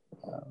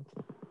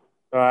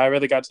 So I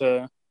really got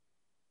to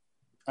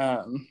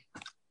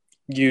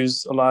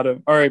use a lot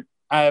of, or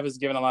I was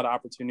given a lot of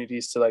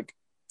opportunities to like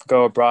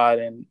go abroad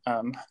and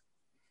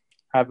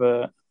have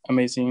a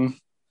amazing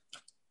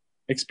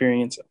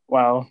experience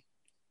while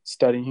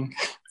studying.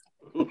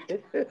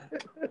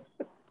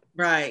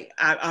 Right,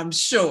 I'm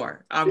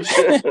sure.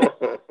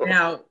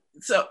 Now,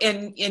 so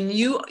have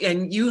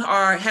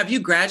you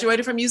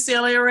graduated from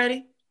UCLA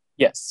already?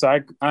 Yes, so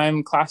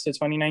I'm class of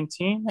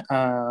 2019.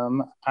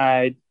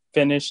 I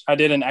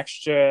did an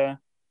extra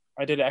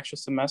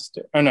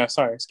semester. Oh no,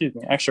 sorry, excuse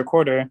me, extra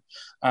quarter.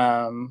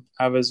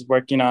 I was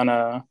working on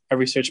a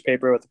research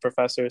paper with a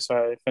professor, so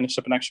I finished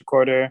up an extra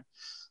quarter.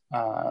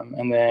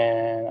 And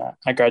then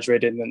I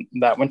graduated in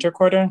that winter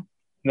quarter. And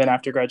then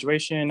after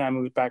graduation, I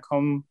moved back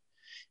home.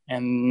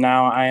 And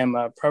now I am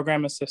a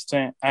program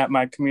assistant at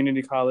my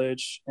community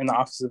college in the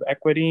Office of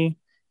Equity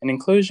and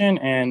Inclusion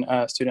and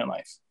Student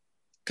Life.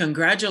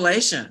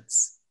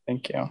 Congratulations.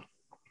 Thank you.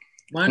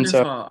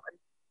 Wonderful. So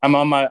I'm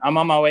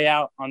on my way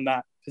out on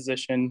that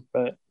position,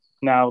 but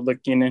now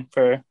looking in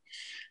for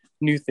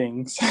new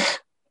things.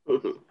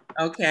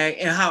 Okay.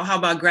 And how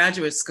about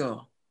graduate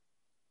school?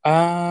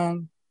 I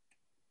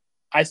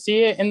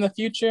see it in the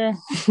future.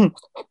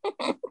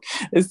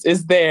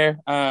 It's there.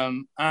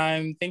 I'm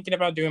thinking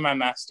about doing my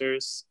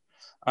master's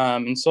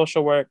in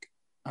social work,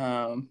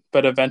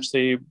 but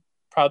eventually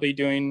probably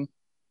doing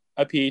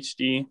a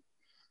PhD.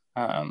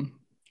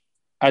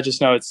 I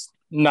just know it's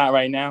not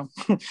right now.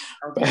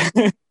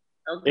 Okay.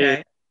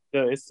 Okay.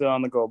 It's still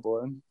on the goal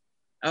board.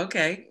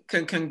 Okay.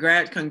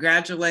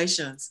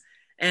 Congratulations.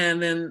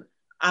 And then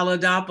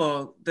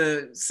Oladapo,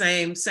 the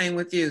same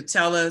with you.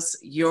 Tell us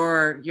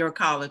your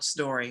college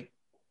story.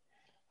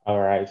 All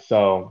right.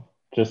 So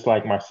just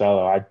like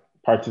Marcelo, I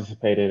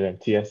participated in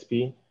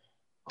TSP,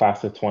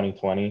 class of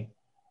 2020,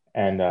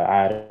 and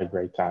I had a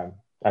great time.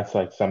 That's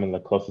like some of the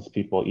closest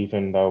people,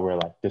 even though we're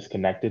like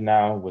disconnected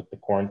now with the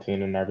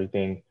quarantine and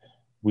everything,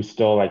 we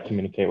still like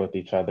communicate with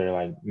each other,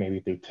 like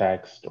maybe through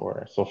text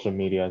or social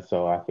media.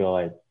 So I feel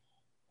like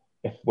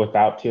if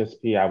without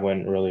TSP, I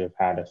wouldn't really have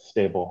had a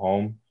stable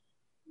home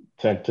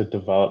to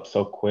develop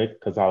so quick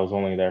because I was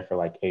only there for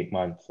like 8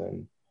 months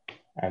and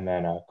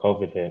then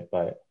COVID hit.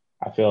 But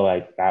I feel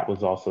like that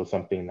was also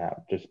something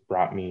that just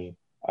brought me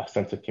a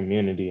sense of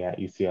community at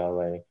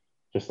UCLA.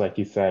 Just like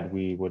you said,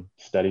 we would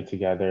study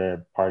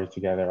together, party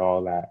together,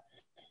 all that.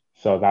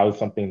 So that was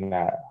something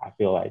that I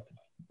feel like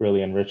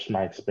really enriched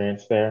my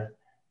experience there.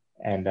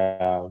 And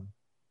I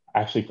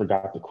actually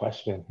forgot the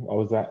question. What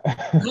was that?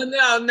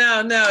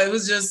 No. It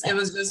was just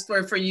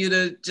for you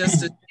to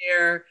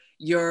share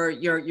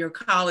your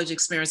college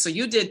experience. So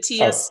you did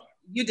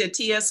You did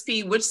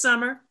TSP which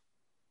summer?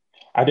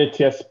 I did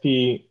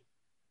TSP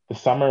the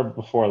summer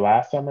before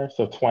last summer,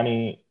 so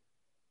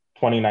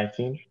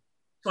 2019.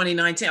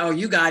 2019. Oh,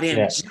 you got in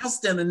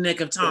just in the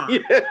nick of time.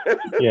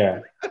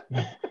 Yeah.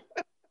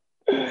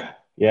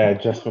 Yeah,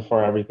 just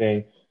before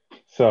everything.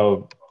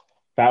 So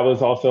that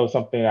was also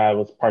something I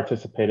was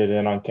participated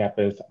in on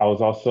campus. I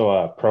was also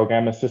a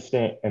program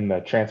assistant in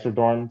the transfer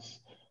dorms.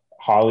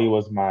 Holly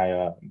was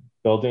my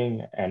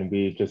building, and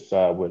we just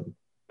would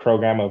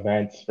program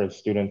events for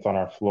students on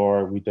our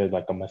floor. We did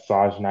like a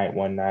massage night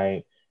one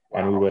night,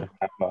 and we would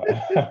have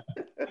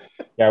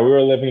yeah, we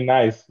were living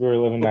nice.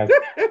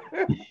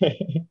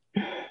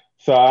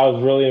 So I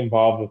was really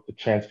involved with the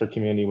transfer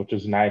community, which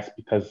was nice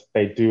because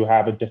they do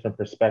have a different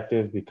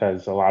perspective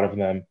because a lot of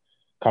them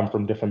come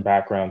from different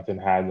backgrounds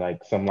and had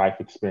like some life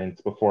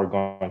experience before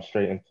going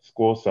straight into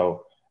school.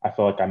 So I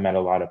feel like I met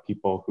a lot of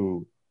people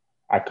who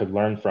I could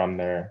learn from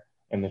there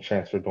in the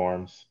transfer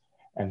dorms.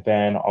 And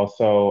then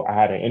also I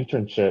had an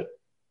internship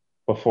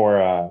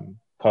before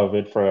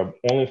COVID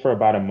only for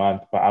about a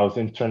month, but I was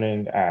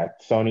interning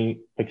at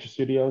Sony Picture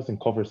Studios in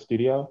Culver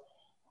Studio.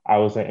 I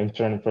was an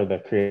intern for the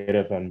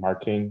creative and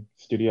marketing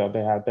studio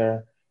they had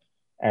there.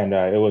 And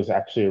it was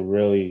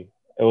actually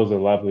it was a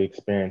lovely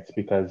experience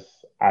because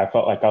I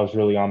felt like I was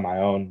really on my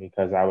own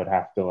because I would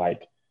have to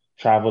like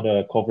travel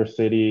to Culver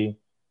City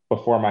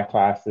before my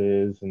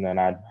classes, and then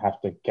I'd have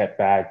to get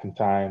back in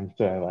time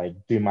to like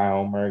do my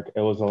homework.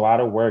 It was a lot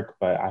of work,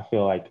 but I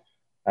feel like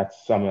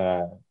that's some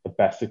of the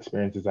best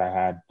experiences I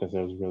had because it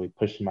was really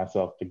pushing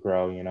myself to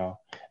grow,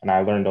 and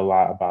I learned a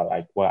lot about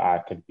like what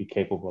I could be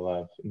capable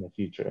of in the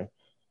future.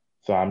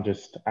 So I'm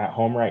just at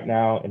home right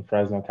now in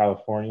Fresno,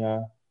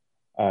 California,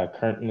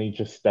 currently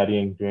just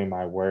studying, doing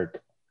my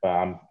work, but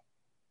I'm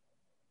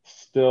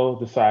still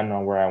deciding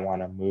on where I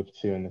want to move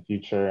to in the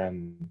future.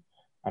 And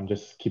I'm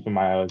just keeping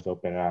my eyes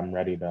open, and I'm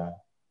ready to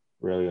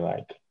really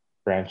like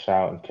branch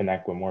out and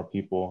connect with more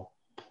people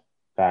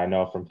that I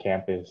know from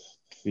campus,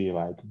 see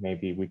like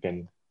maybe we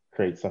can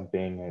create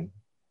something and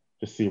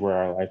just see where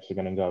our lives are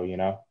going to go,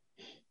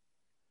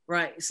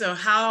 Right. So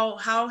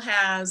how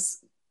has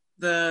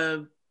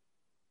the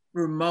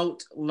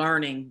remote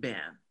learning been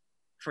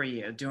for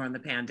you during the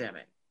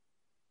pandemic?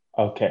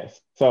 Okay.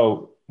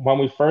 So when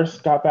we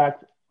first got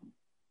back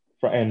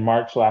in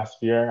March last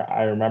year,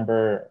 I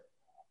remember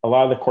a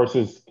lot of the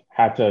courses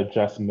had to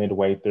adjust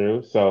midway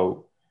through.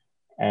 So,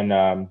 and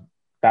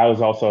that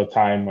was also a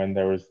time when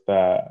there was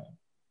a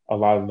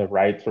lot of the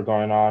riots were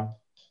going on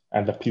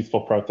and the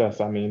peaceful protests,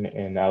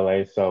 in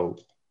LA. So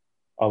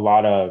a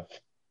lot of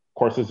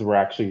courses were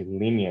actually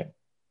lenient.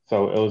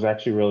 So it was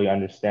actually really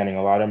understanding.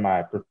 A lot of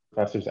my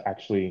professors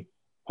actually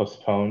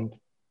postponed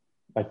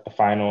like the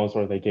finals,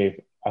 or they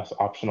gave us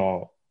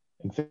optional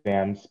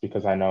exams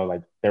because I know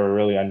like they were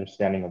really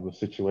understanding of the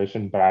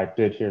situation. But I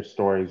did hear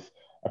stories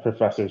of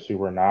professors who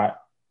were not,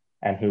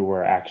 and who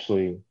were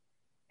actually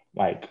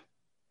like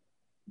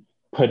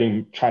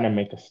trying to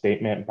make a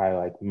statement by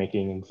like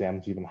making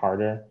exams even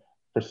harder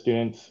for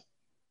students.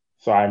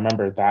 So I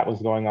remember that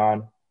was going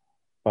on.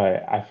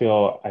 But I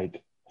feel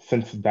like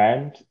since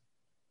then,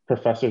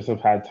 professors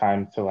have had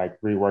time to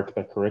like rework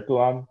the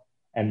curriculum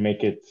and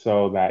make it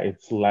so that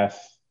it's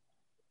less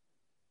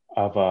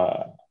of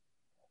a,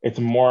 it's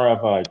more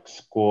of a like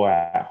school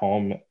at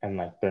home, and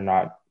like they're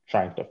not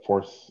trying to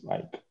force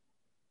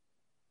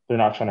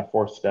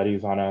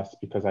studies on us,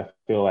 because I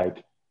feel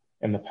like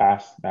in the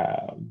past,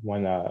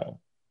 when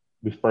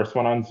we first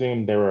went on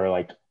Zoom, they were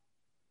like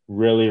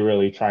really,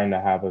 really trying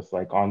to have us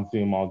like on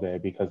Zoom all day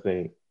because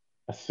they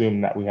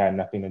assumed that we had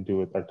nothing to do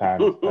with our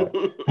time.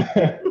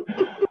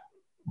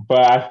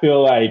 But I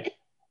feel like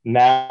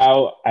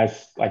now,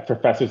 as like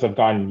professors have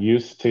gotten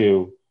used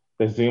to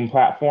the Zoom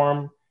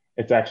platform,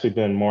 it's actually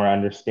been more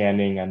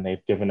understanding, and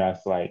they've given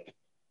us like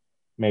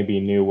maybe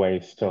new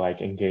ways to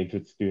like engage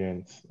with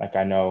students. Like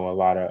I know a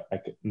lot of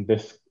like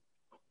this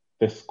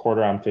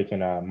quarter I'm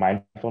taking a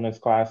mindfulness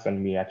class,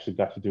 and we actually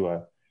got to do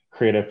a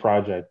creative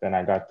project, and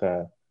I got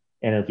to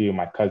interview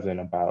my cousin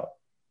about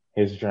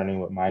his journey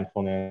with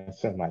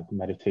mindfulness and like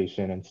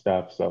meditation and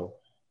stuff. So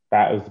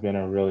that has been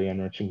a really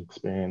enriching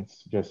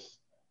experience, just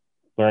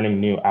learning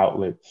new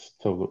outlets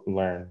to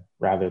learn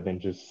rather than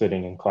just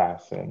sitting in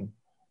class and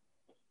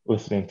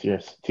listening to your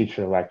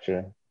teacher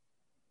lecture.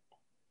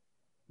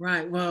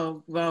 Right.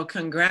 Well,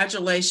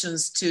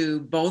 congratulations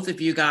to both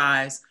of you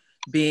guys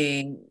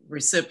being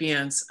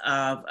recipients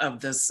of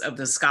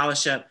the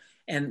scholarship.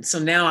 And so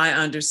now I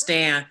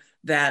understand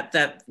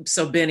that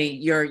so Benny,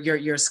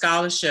 your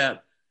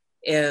scholarship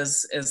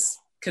is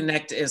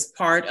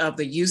part of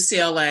the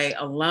UCLA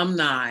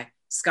alumni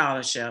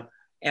scholarship.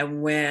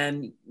 And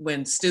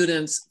when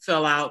students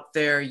fill out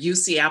their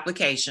UC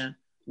application,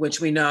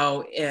 which we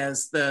know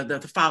is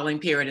the filing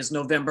period is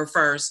November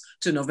 1st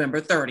to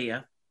November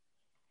 30th,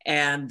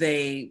 and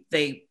they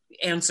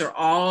answer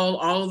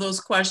all of those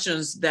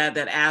questions that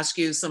ask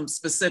you some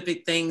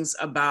specific things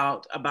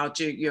about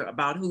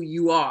who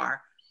you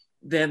are,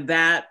 then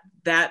that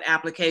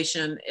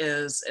application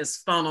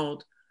is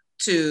funneled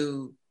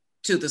to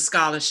the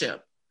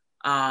scholarship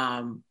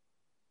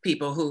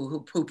people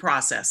who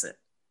process it.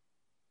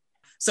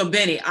 So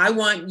Benny, I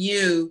want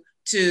you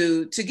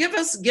to give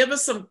us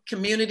some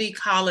community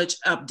college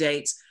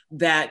updates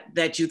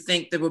that you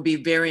think that would be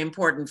very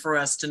important for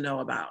us to know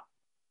about.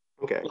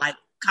 Okay.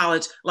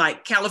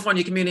 Like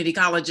California community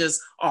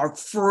colleges are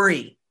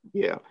free.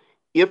 Yeah.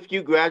 If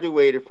you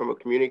graduated from a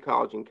community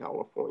college in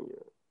California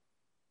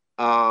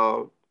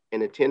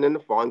and attend in the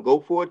fall and go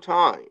full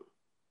time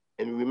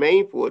and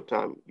remain full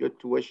time, your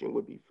tuition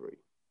would be free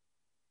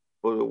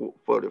for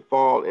the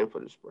fall and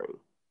for the spring.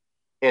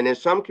 And in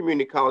some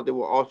community colleges, they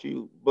will offer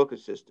you book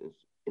assistance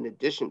in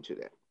addition to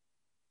that.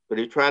 But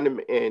they're trying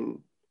to, and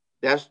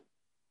that's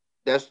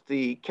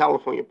the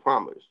California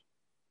Promise.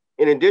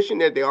 In addition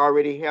to that, they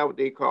already have what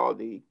they call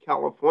the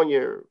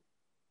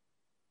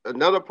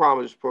another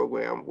Promise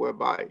program,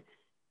 whereby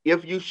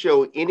if you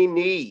show any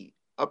need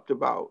up to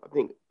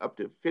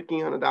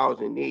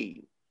 $1,500 in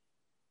need,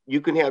 you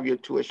can have your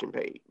tuition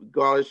paid,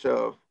 regardless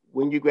of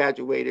when you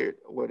graduated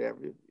or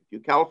whatever. If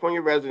you're a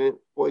California resident,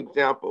 for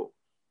example,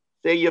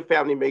 say your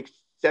family makes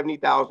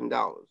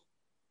 $70,000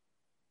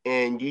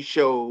 and you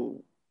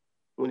show,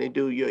 when they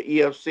do your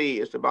EFC,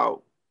 it's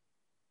about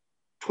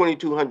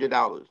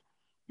 $2,200.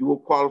 You will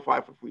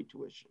qualify for free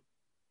tuition.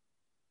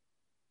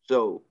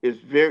 So it's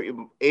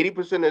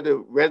 80% of the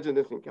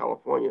residents in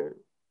California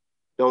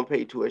don't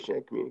pay tuition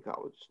at community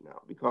colleges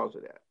now because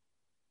of that.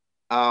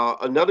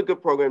 Another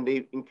good program,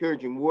 they're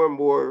encouraging more and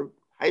more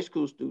high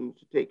school students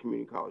to take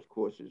community college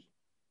courses.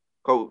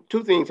 So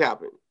two things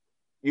happen.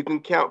 You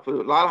can count, for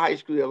a lot of high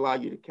schools, they allow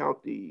you to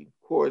count the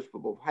course for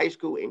both high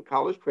school and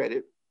college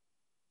credit,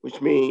 which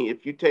means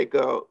if you take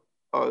a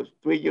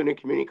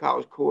 3-unit community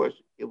college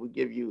course, it would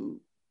give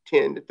you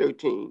 10 to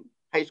 13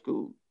 high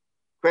school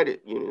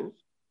credit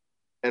units.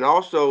 And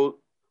also,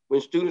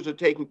 when students are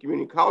taking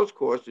community college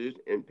courses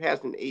and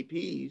passing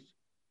APs,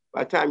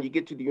 by the time you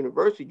get to the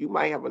university, you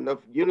might have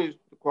enough units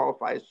to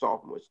qualify as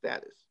sophomore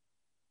status.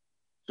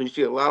 So you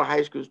see a lot of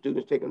high school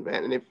students taking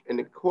advantage, and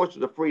the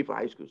courses are free for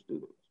high school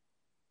students.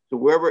 So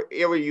wherever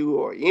area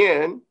you are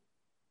in,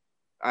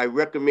 I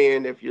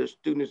recommend, if your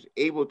student is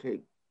able to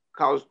take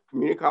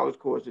community college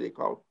courses they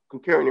call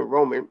concurrent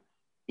enrollment,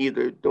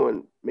 either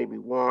doing maybe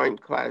one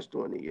class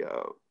during the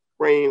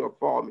spring or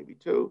fall, maybe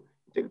two,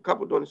 take a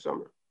couple during the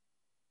summer,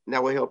 and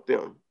that will help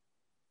them.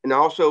 And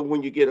also,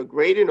 when you get a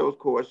grade in those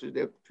courses,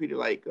 they're treated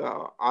like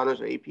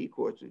honors or AP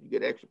courses. You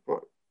get extra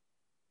point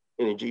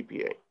in a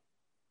GPA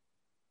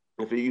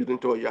if you're using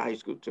towards your high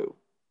school too.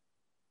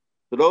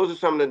 So those are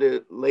some of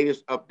the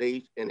latest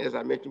updates. And as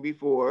I mentioned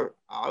before,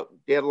 our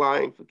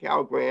deadline for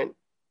Cal Grant,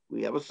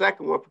 we have a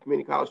second one for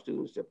community college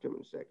students, September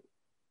 2nd.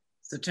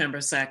 September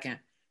 2nd.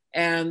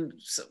 And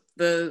so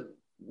the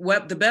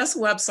best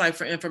website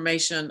for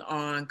information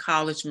on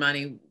college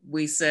money,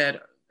 we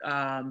said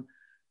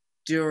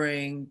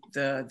during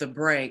the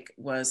break,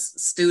 was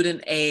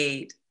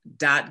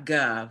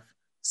studentaid.gov,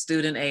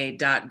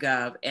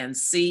 and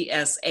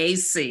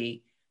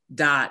csac.ca.gov.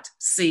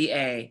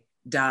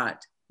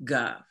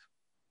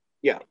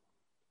 Yeah,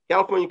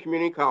 California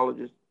community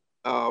colleges,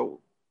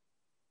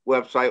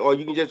 website, or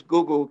you can just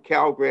Google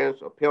Cal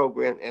Grants or Pell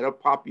Grants, and it'll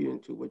pop you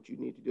into what you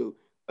need to do.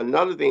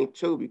 Another thing,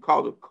 too,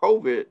 because of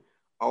COVID,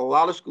 a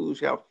lot of schools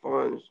have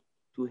funds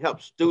to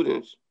help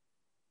students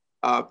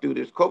through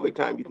this COVID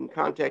time. You can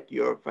contact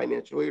your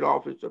financial aid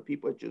office or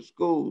people at your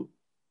school,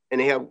 and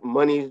they have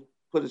money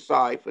put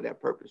aside for that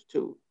purpose,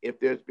 too. If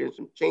there's been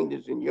some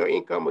changes in your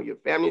income or your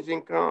family's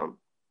income,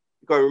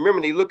 because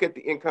remember, they look at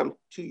the income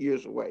 2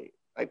 years away.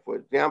 Like, for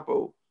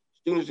example,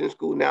 students in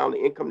school now,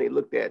 the income they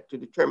looked at to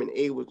determine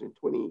aid was in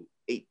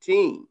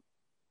 2018.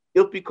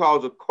 If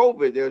because of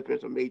COVID, there's been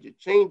some major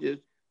changes,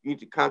 you need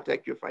to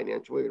contact your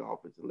financial aid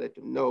office and let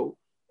them know,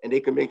 and they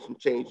can make some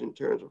change in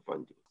terms of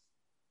funding.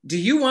 Do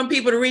you want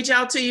people to reach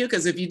out to you?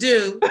 Because if you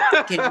do,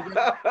 can you...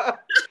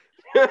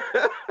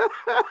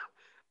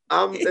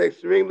 I'm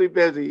extremely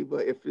busy,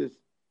 but if it's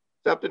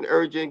something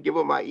urgent, give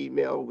them my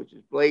email, which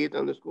is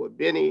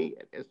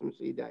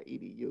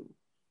blades_benny@smc.edu.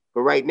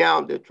 But right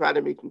now, they're trying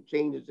to make some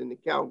changes in the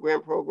Cal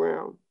Grant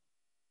program.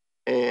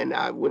 And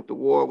I went to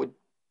war with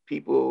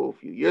people a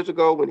few years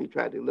ago when they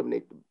tried to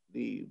eliminate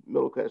the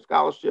middle class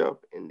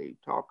scholarship, and they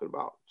talking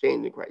about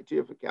changing the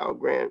criteria for Cal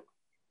Grant.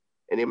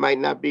 And it might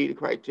not be the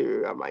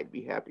criteria I might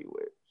be happy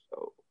with.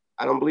 So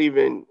I don't believe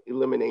in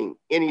eliminating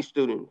any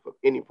student from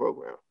any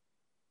program.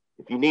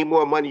 If you need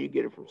more money, you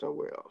get it from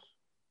somewhere else.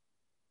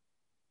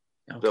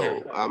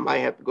 Okay. So I might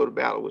have to go to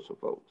battle with some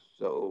folks.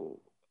 So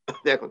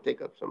that's going to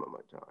take up some of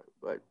my time.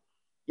 But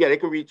yeah, they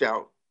can reach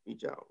out.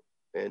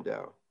 And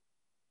I'm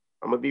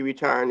going to be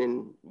retiring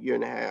in a year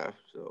and a half.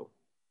 So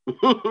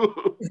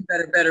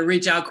better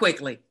reach out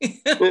quickly.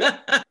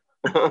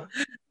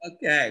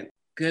 Okay.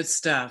 Good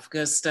stuff.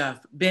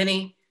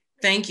 Benny,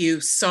 thank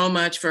you so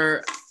much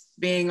for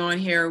being on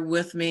here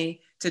with me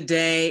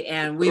today.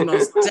 And we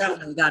most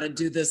definitely got to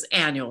do this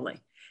annually.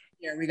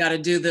 Yeah, we got to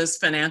do this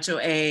financial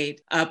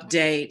aid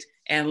update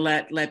and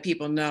let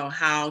people know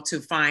how to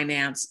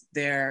finance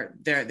their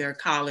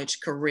college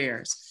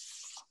careers.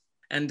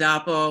 And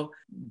Dapo,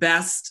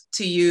 best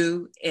to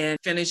you in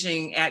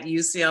finishing at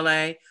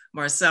UCLA,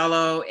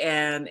 Marcelo,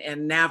 and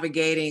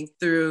navigating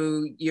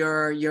through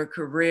your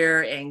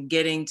career and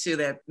getting to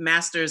the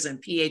master's and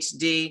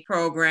PhD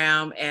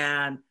program.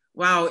 And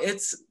wow,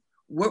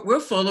 we're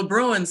full of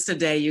Bruins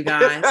today, you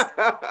guys.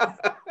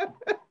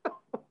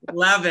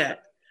 Love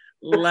it.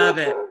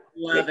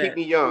 Keep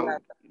me young.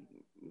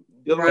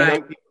 Right.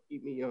 Young people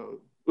keep me young.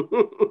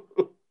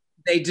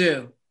 They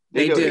do.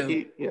 They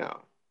do. Yeah.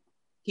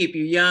 Keep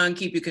you young,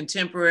 keep you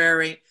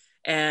contemporary,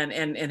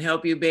 and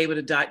help you be able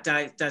to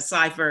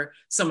decipher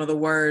some of the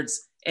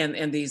words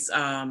in these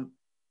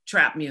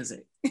trap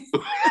music.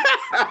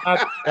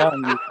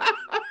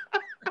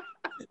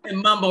 And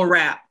mumble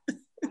rap.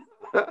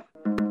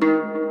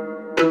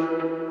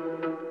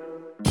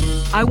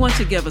 I want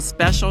to give a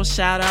special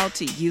shout out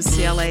to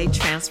UCLA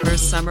Transfer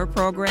Summer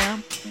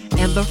Program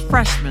and the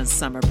Freshman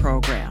Summer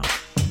Program,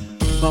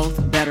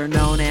 both better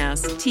known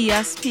as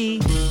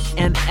TSP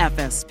and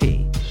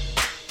FSP,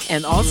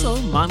 and also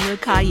Manlu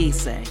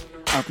Kaise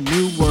of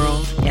New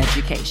World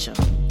Education.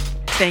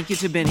 Thank you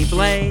to Benny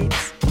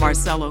Blades,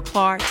 Marcelo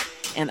Clark,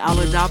 and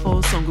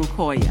Aladapo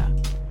Songukoya.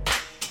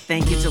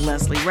 Thank you to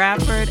Leslie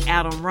Radford,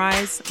 Adam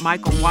Rice,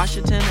 Michael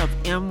Washington of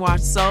M.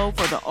 Wash Soul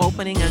for the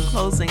opening and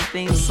closing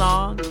theme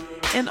song,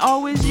 and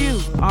always you,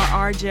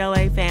 our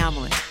RJLA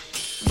family.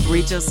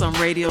 Reach us on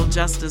Radio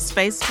Justice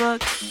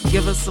Facebook.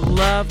 Give us some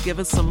love, give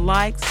us some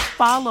likes,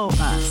 follow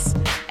us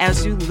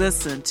as you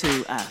listen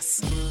to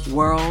us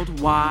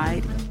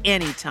worldwide,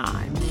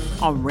 anytime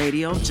on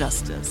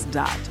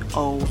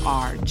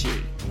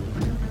radiojustice.org.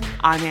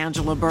 I'm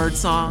Angela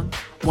Birdsong.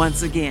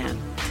 Once again,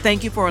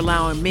 thank you for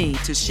allowing me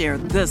to share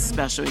this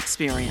special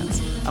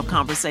experience of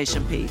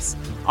Conversation Piece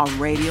on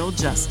Radio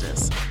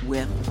Justice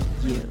with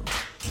you.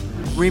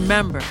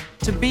 Remember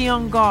to be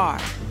on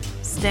guard,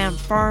 stand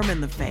firm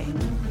in the faith,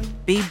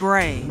 be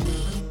brave,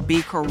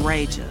 be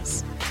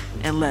courageous,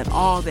 and let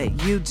all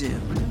that you do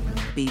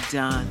be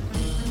done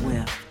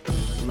with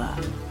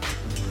love.